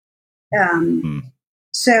want.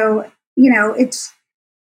 So,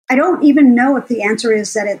 I don't even know if the answer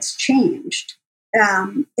is that it's changed.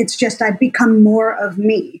 It's just I've become more of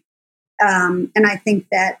me. And I think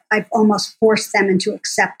that I've almost forced them into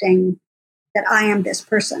accepting that I am this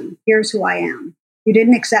person. Here's who I am. You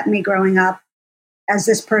didn't accept me growing up as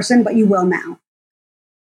this person, but you will now.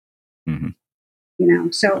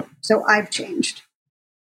 So I've changed.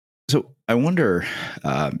 So I wonder,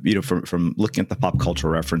 from looking at the pop culture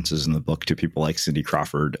references in the book to people like Cindy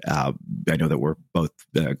Crawford, I know that we're both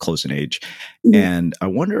close in age, and I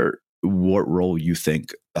wonder what role you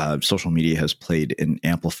think social media has played in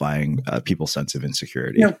amplifying people's sense of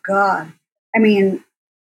insecurity. Oh God, I mean,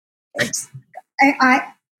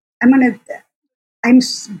 I'm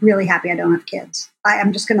really happy I don't have kids.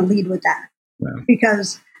 I'm just going to lead with that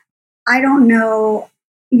because I don't know.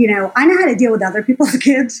 I know how to deal with other people's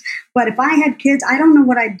kids, but if I had kids, I don't know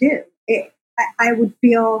what I'd do. I would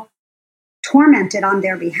feel tormented on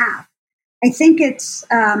their behalf. I think it's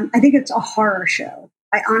a horror show.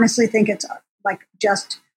 I honestly think it's like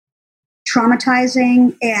just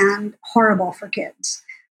traumatizing and horrible for kids.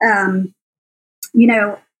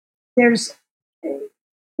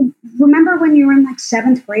 Remember when you were in like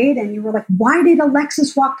 7th grade and you were like, why did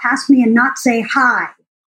Alexis walk past me and not say hi?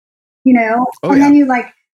 Then you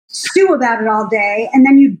like stew about it all day, and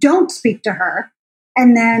then you don't speak to her,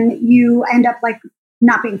 and then you end up like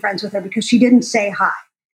not being friends with her because she didn't say hi,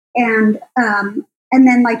 and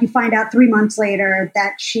then like you find out 3 months later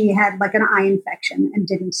that she had like an eye infection and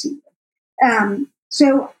didn't see you.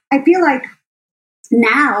 So I feel like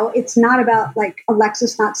now it's not about like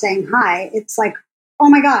Alexis not saying hi. It's like, oh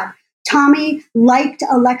my God, Tommy liked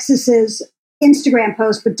Alexis's Instagram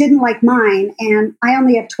post, but didn't like mine. And I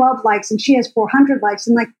only have 12 likes and she has 400 likes.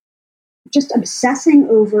 And like just obsessing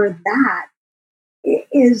over that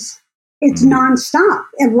it's nonstop.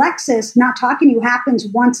 Alexis not talking to you happens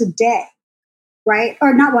once a day, right?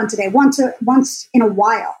 Or not once a day, once in a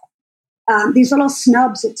while. These little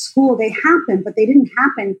snubs at school, they happen, but they didn't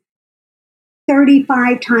happen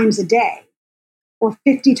 35 times a day or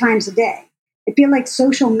 50 times a day. I feel like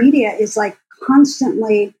social media is like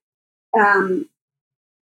constantly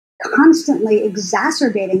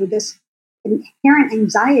exacerbating this inherent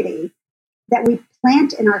anxiety that we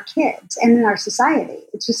plant in our kids and in our society.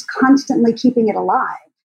 It's just constantly keeping it alive.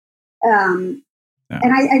 And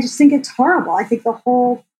I just think it's horrible. I think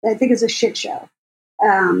it's a shit show.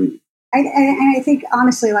 I think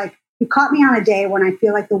honestly, like, you caught me on a day when I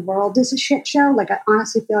feel like the world is a shit show. Like, I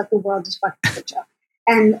honestly feel like the world is fucking a shit show.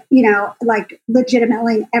 And, like,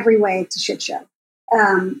 legitimately in every way, it's a shit show.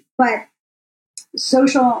 But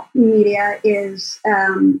social media is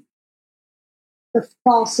the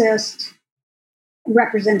falsest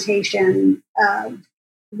representation of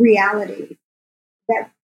reality that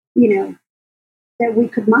we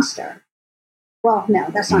could muster. Well, no,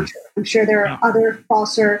 that's not true. I'm sure there are other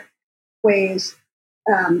falser ways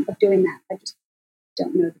of doing that. I just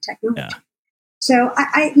don't know the technology. Yeah. So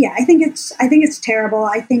I think it's terrible.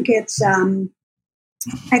 I think it's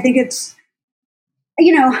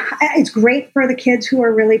it's great for the kids who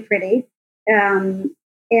are really pretty, and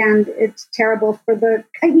it's terrible for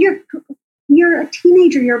you're a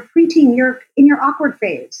teenager, you're a preteen, you're in your awkward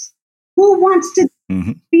phase. Who wants to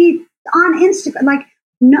be on Instagram? Like,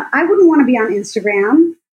 no, I wouldn't want to be on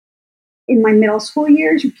Instagram in my middle school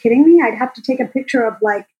years. You kidding me? I'd have to take a picture of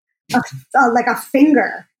like a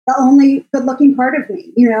finger, the only good-looking part of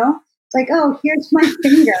me. It's like, oh, here's my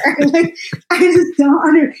finger. Like, I just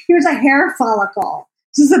don't. Here's a hair follicle.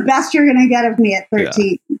 This is the best you're going to get of me at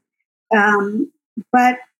 13. Yeah.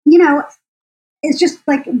 But it's just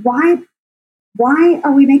like, why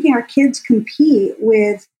are we making our kids compete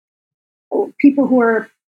with people who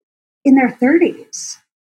are in their 30s?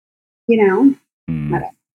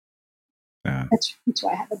 That's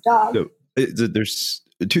why I have a dog. So, there's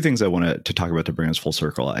two things I want to talk about to bring us full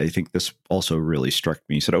circle. I think this also really struck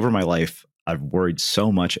me. So over my life, I've worried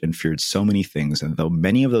so much and feared so many things. And though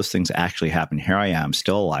many of those things actually happened, here I am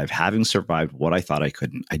still alive, having survived what I thought I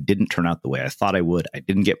couldn't. I didn't turn out the way I thought I would. I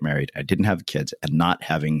didn't get married. I didn't have kids, and the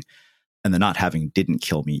not having didn't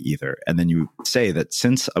kill me either. And then you say that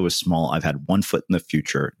since I was small, I've had one foot in the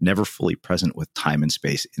future, never fully present with time and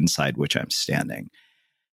space inside which I'm standing.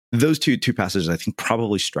 Those two passages, I think,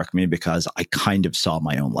 probably struck me because I kind of saw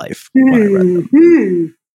my own life when I read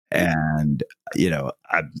them. And,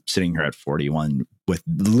 I'm sitting here at 41 with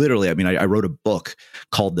literally, I wrote a book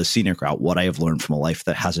called The Scenic Route, What I Have Learned from a Life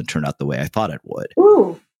That Hasn't Turned Out the Way I Thought it would.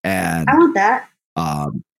 Ooh, and I want that.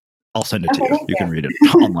 I'll send it to you. You can read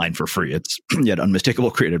it online for free. It's at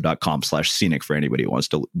unmistakablecreative.com/scenic for anybody who wants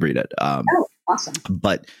to read it. Awesome.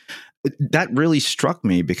 But that really struck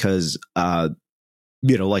me because,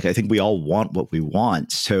 like, I think we all want what we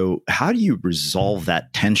want. So how do you resolve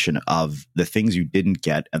that tension of the things you didn't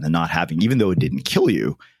get and the not having, even though it didn't kill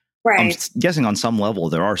you? Right. I'm guessing on some level,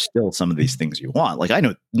 there are still some of these things you want. Like, I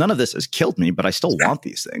know none of this has killed me, but I still want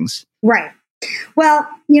these things. Right. Well,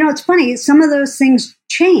 it's funny. Some of those things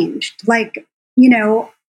changed. Like,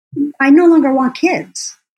 I no longer want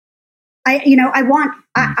kids. I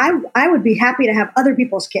would be happy to have other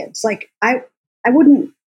people's kids. Like, I'd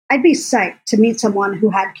be psyched to meet someone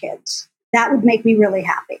who had kids. That would make me really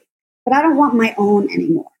happy. But I don't want my own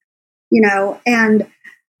anymore, and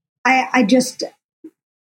I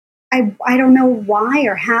don't know why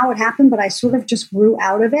or how it happened, but I sort of just grew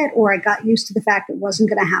out of it, or I got used to the fact it wasn't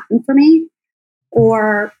going to happen for me,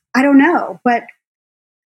 or I don't know. But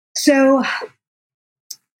so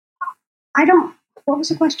what was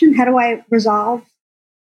the question? How do I resolve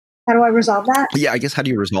that? Yeah, I guess, how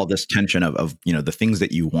do you resolve this tension of the things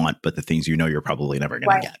that you want, but the things you're probably never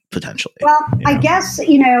going to get, potentially? Well, I guess,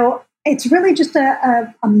 it's really just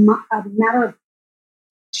a matter of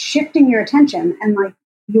shifting your attention and like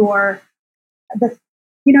the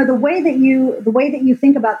way that you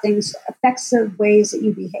think about things affects the ways that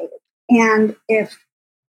you behave. And if,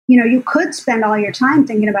 you could spend all your time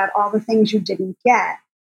thinking about all the things you didn't get,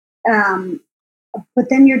 but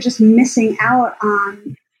then you're just missing out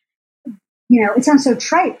on, it sounds so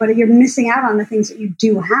trite, but you're missing out on the things that you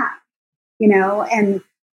do have, and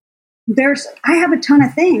I have a ton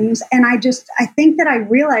of things. And I think that I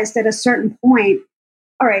realized at a certain point,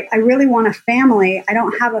 all right, I really want a family. I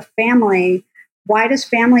don't have a family. Why does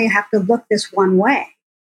family have to look this one way?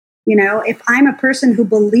 If I'm a person who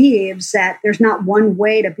believes that there's not one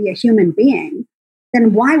way to be a human being,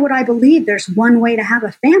 then why would I believe there's one way to have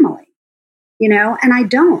a family? And I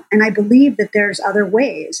don't. And I believe that there's other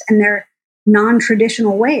ways, and they're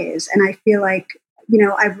non-traditional ways. And I feel like,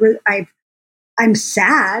 I'm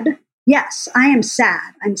sad. Yes, I am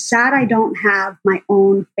sad. I'm sad I don't have my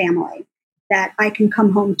own family that I can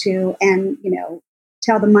come home to and,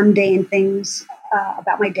 tell the mundane things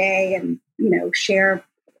about my day and, share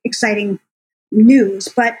exciting news.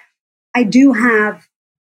 But I do have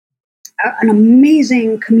an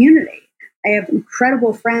amazing community I have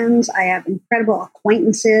incredible friends. I have incredible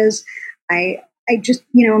acquaintances. I just,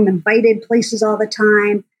 I'm invited places all the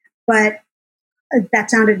time. But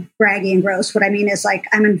that sounded braggy and gross. What I mean is like,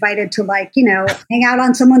 I'm invited to hang out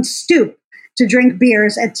on someone's stoop to drink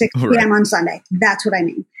beers at 6 p.m. on Sunday. That's what I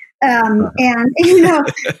mean. And,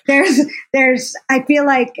 there's, I feel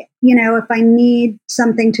like, if I need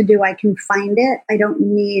something to do, I can find it. I don't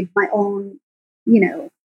need my own, a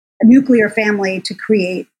nuclear family to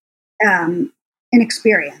create an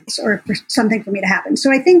experience or for something for me to happen.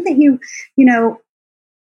 So I think that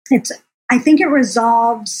I think it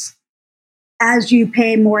resolves as you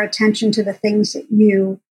pay more attention to the things that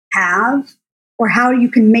you have or how you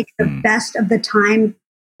can make the best of the time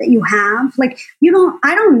that you have. Like,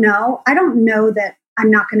 I don't know that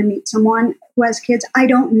I'm not going to meet someone who has kids. I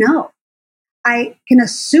don't know. I can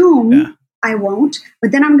assume I won't,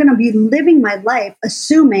 but then I'm going to be living my life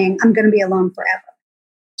assuming I'm going to be alone forever.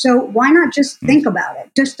 So why not just think about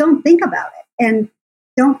it? Just don't think about it. And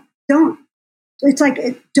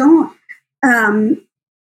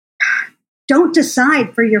don't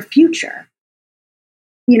decide for your future.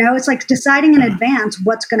 It's like deciding in advance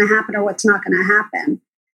what's going to happen or what's not going to happen.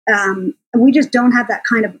 We just don't have that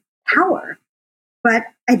kind of power. But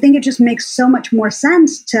I think it just makes so much more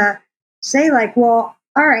sense to say like, well,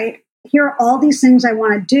 all right, here are all these things I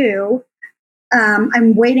want to do.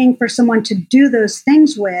 I'm waiting for someone to do those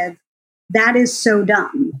things with. That is so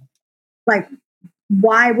dumb. Like,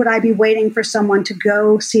 why would I be waiting for someone to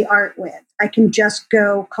go see art with? I can just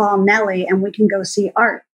go call Nellie and we can go see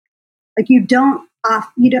art. Like if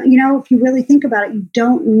you really think about it, you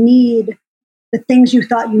don't need the things you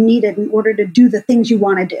thought you needed in order to do the things you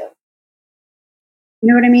want to do. You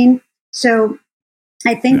know what I mean? So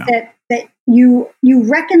I think that you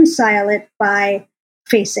reconcile it by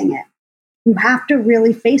facing it. You have to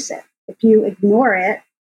really face it. If you ignore it,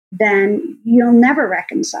 then you'll never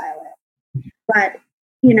reconcile it. But,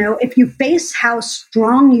 if you face how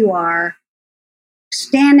strong you are,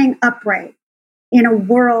 standing upright in a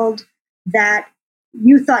world that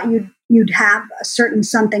you thought you'd have a certain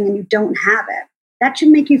something and you don't have it, that should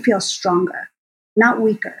make you feel stronger, not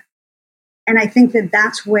weaker. And I think that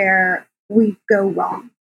that's where we go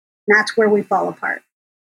wrong. That's where we fall apart,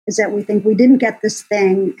 is that we think we didn't get this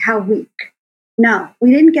thing, how weak. No,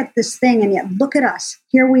 we didn't get this thing, and yet look at us.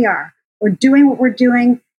 Here we are. We're doing what we're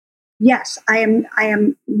doing. Yes, I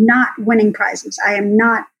am not winning prizes. I am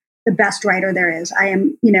not the best writer there is. I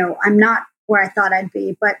am, I'm not where I thought I'd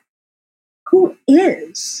be, but who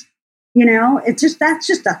is? That's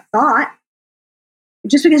just a thought.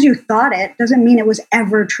 Just because you thought it doesn't mean it was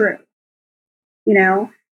ever true.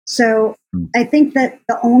 So I think that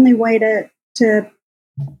the only way to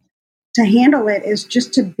handle it is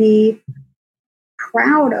just to be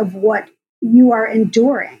proud of what you are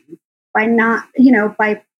enduring by not,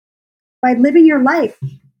 by living your life,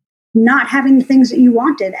 not having the things that you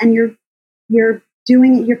wanted, and you're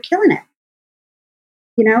doing it, you're killing it.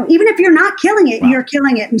 Even if you're not killing it, you're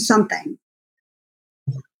killing it in something.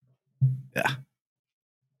 Yeah.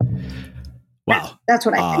 Wow. That's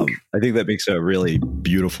what I think. I think that makes a really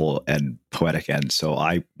beautiful and poetic end. So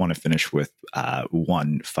I want to finish with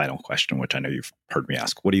one final question, which I know you've heard me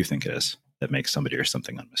ask. What do you think it is that makes somebody or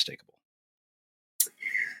something unmistakable?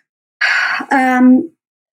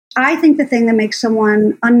 I think the thing that makes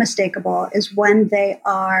someone unmistakable is when they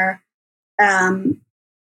are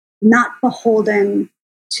not beholden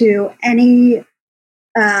to any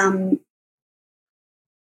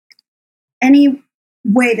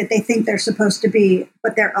way that they think they're supposed to be,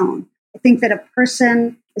 but their own. I think that a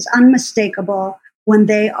person is unmistakable when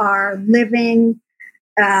they are living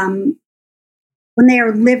according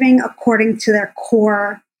to their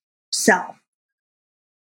core self,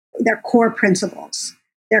 their core principles,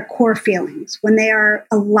 their core feelings, when they are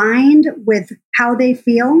aligned with how they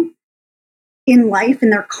feel in life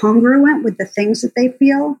and they're congruent with the things that they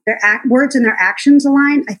feel, their words and their actions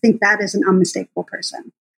align. I think that is an unmistakable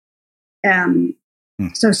person.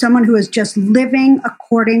 So someone who is just living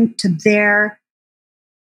according to their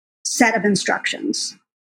set of instructions,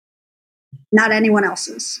 not anyone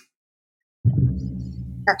else's.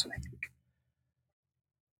 That's what I think.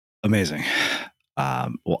 Amazing.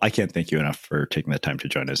 Well, I can't thank you enough for taking the time to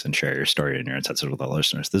join us and share your story and your insights with our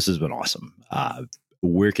listeners. This has been awesome.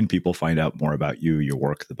 Where can people find out more about you, your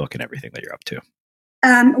work, the book, and everything that you're up to?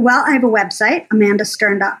 Well, I have a website,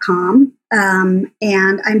 amandastern.com.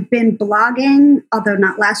 And I've been blogging, although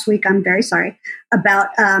not last week, I'm very sorry, about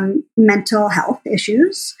mental health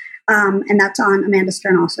issues. And that's on Amanda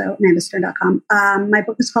Stern also, amandastern.com. My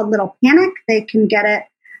book is called Little Panic. They can get it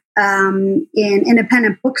in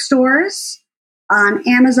independent bookstores on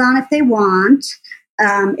Amazon if they want.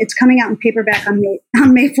 It's coming out in paperback on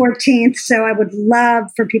May 14th, so I would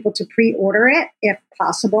love for people to pre-order it if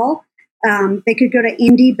possible. They could go to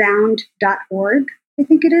indiebound.org, I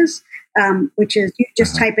think it is, which is you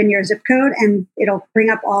just type in your zip code and it'll bring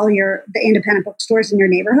up all the independent bookstores in your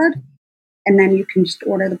neighborhood, and then you can just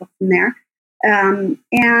order the book from there.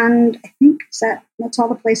 And I think that's all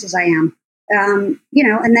the places I am. And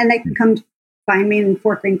then they can come find me in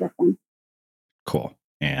Fort Greene, Brooklyn. Cool.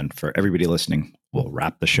 And for everybody listening, we'll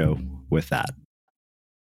wrap the show with that.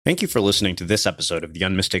 Thank you for listening to this episode of the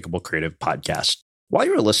Unmistakable Creative Podcast. While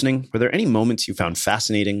you were listening, were there any moments you found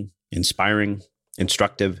fascinating, inspiring,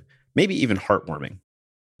 instructive, maybe even heartwarming?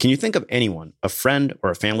 Can you think of anyone, a friend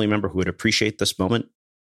or a family member who would appreciate this moment?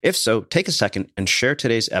 If so, take a second and share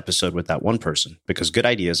today's episode with that one person, because good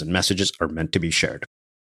ideas and messages are meant to be shared.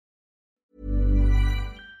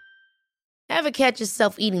 Ever catch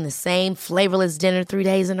yourself eating the same flavorless dinner 3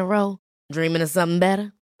 days in a row? Dreaming of something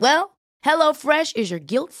better? Well, HelloFresh is your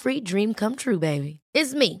guilt-free dream come true, baby.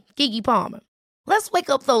 It's me, Keke Palmer. Let's wake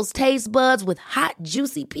up those taste buds with hot,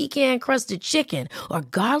 juicy pecan-crusted chicken or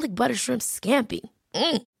garlic butter shrimp scampi.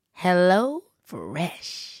 Hello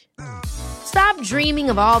Fresh. Stop dreaming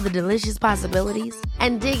of all the delicious possibilities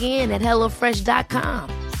and dig in at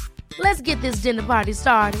HelloFresh.com. Let's get this dinner party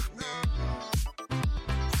started.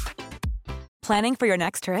 Planning for your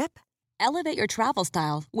next trip? Elevate your travel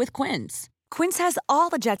style with Quince. Quince has all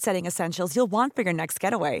the jet-setting essentials you'll want for your next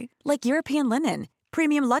getaway, like European linen,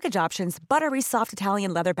 premium luggage options, buttery soft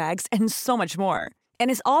Italian leather bags, and so much more.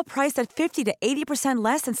 And is all priced at 50 to 80%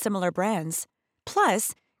 less than similar brands.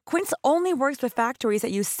 Plus, Quince only works with factories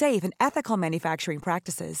that use safe and ethical manufacturing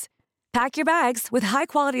practices. Pack your bags with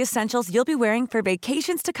high-quality essentials you'll be wearing for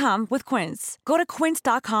vacations to come with Quince. Go to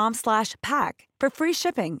quince.com/pack for free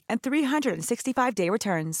shipping and 365-day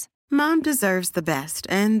returns. Mom deserves the best,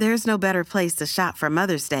 and there's no better place to shop for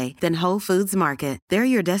Mother's Day than Whole Foods Market. They're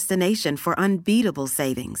your destination for unbeatable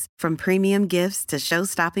savings, from premium gifts to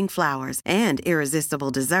show-stopping flowers and irresistible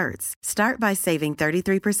desserts. Start by saving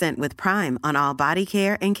 33% with Prime on all body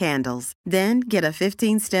care and candles. Then get a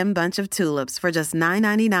 15-stem bunch of tulips for just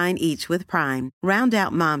 $9.99 each with Prime. Round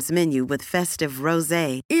out Mom's menu with festive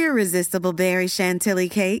rosé, irresistible berry chantilly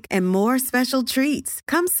cake, and more special treats.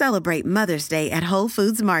 Come celebrate Mother's Day at Whole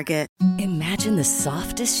Foods Market. Imagine the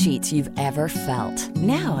softest sheets you've ever felt.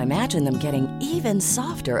 Now imagine them getting even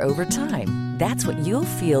softer over time. That's what you'll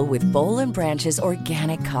feel with Boll & Branch's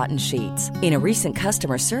organic cotton sheets. In a recent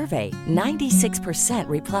customer survey, 96%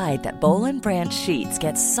 replied that Boll & Branch sheets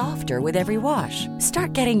get softer with every wash.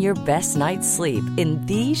 Start getting your best night's sleep in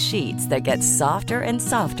these sheets that get softer and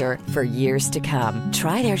softer for years to come.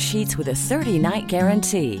 Try their sheets with a 30-night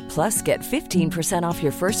guarantee. Plus, get 15% off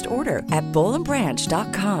your first order at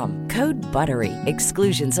bollandbranch.com. Code BUTTERY.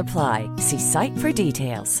 Exclusions apply. See site for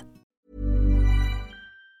details.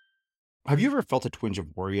 Have you ever felt a twinge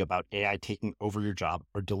of worry about AI taking over your job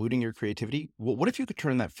or diluting your creativity? Well, what if you could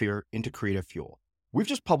turn that fear into creative fuel? We've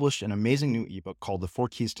just published an amazing new ebook called The 4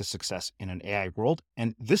 Keys to Success in an AI World,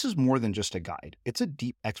 and this is more than just a guide. It's a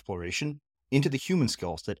deep exploration into the human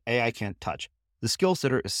skills that AI can't touch, the skills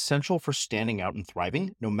that are essential for standing out and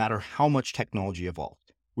thriving, no matter how much technology evolves.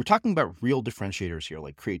 We're talking about real differentiators here,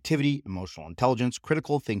 like creativity, emotional intelligence,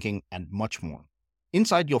 critical thinking, and much more.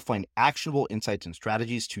 Inside, you'll find actionable insights and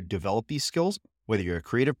strategies to develop these skills, whether you're a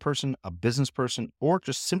creative person, a business person, or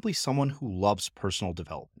just simply someone who loves personal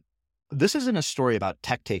development. This isn't a story about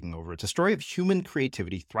tech taking over. It's a story of human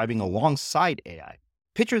creativity thriving alongside AI.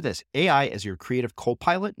 Picture this, AI as your creative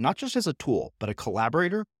co-pilot, not just as a tool, but a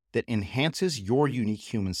collaborator that enhances your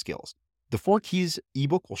unique human skills. The 4 Keys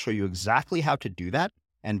ebook will show you exactly how to do that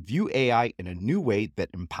and view AI in a new way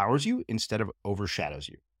that empowers you instead of overshadows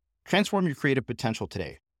you. Transform your creative potential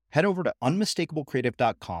today. Head over to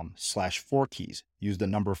unmistakablecreative.com/4keys. Use the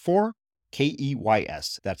number 4,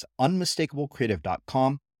 KEYS. That's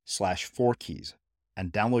unmistakablecreative.com/4keys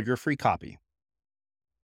and download your free copy.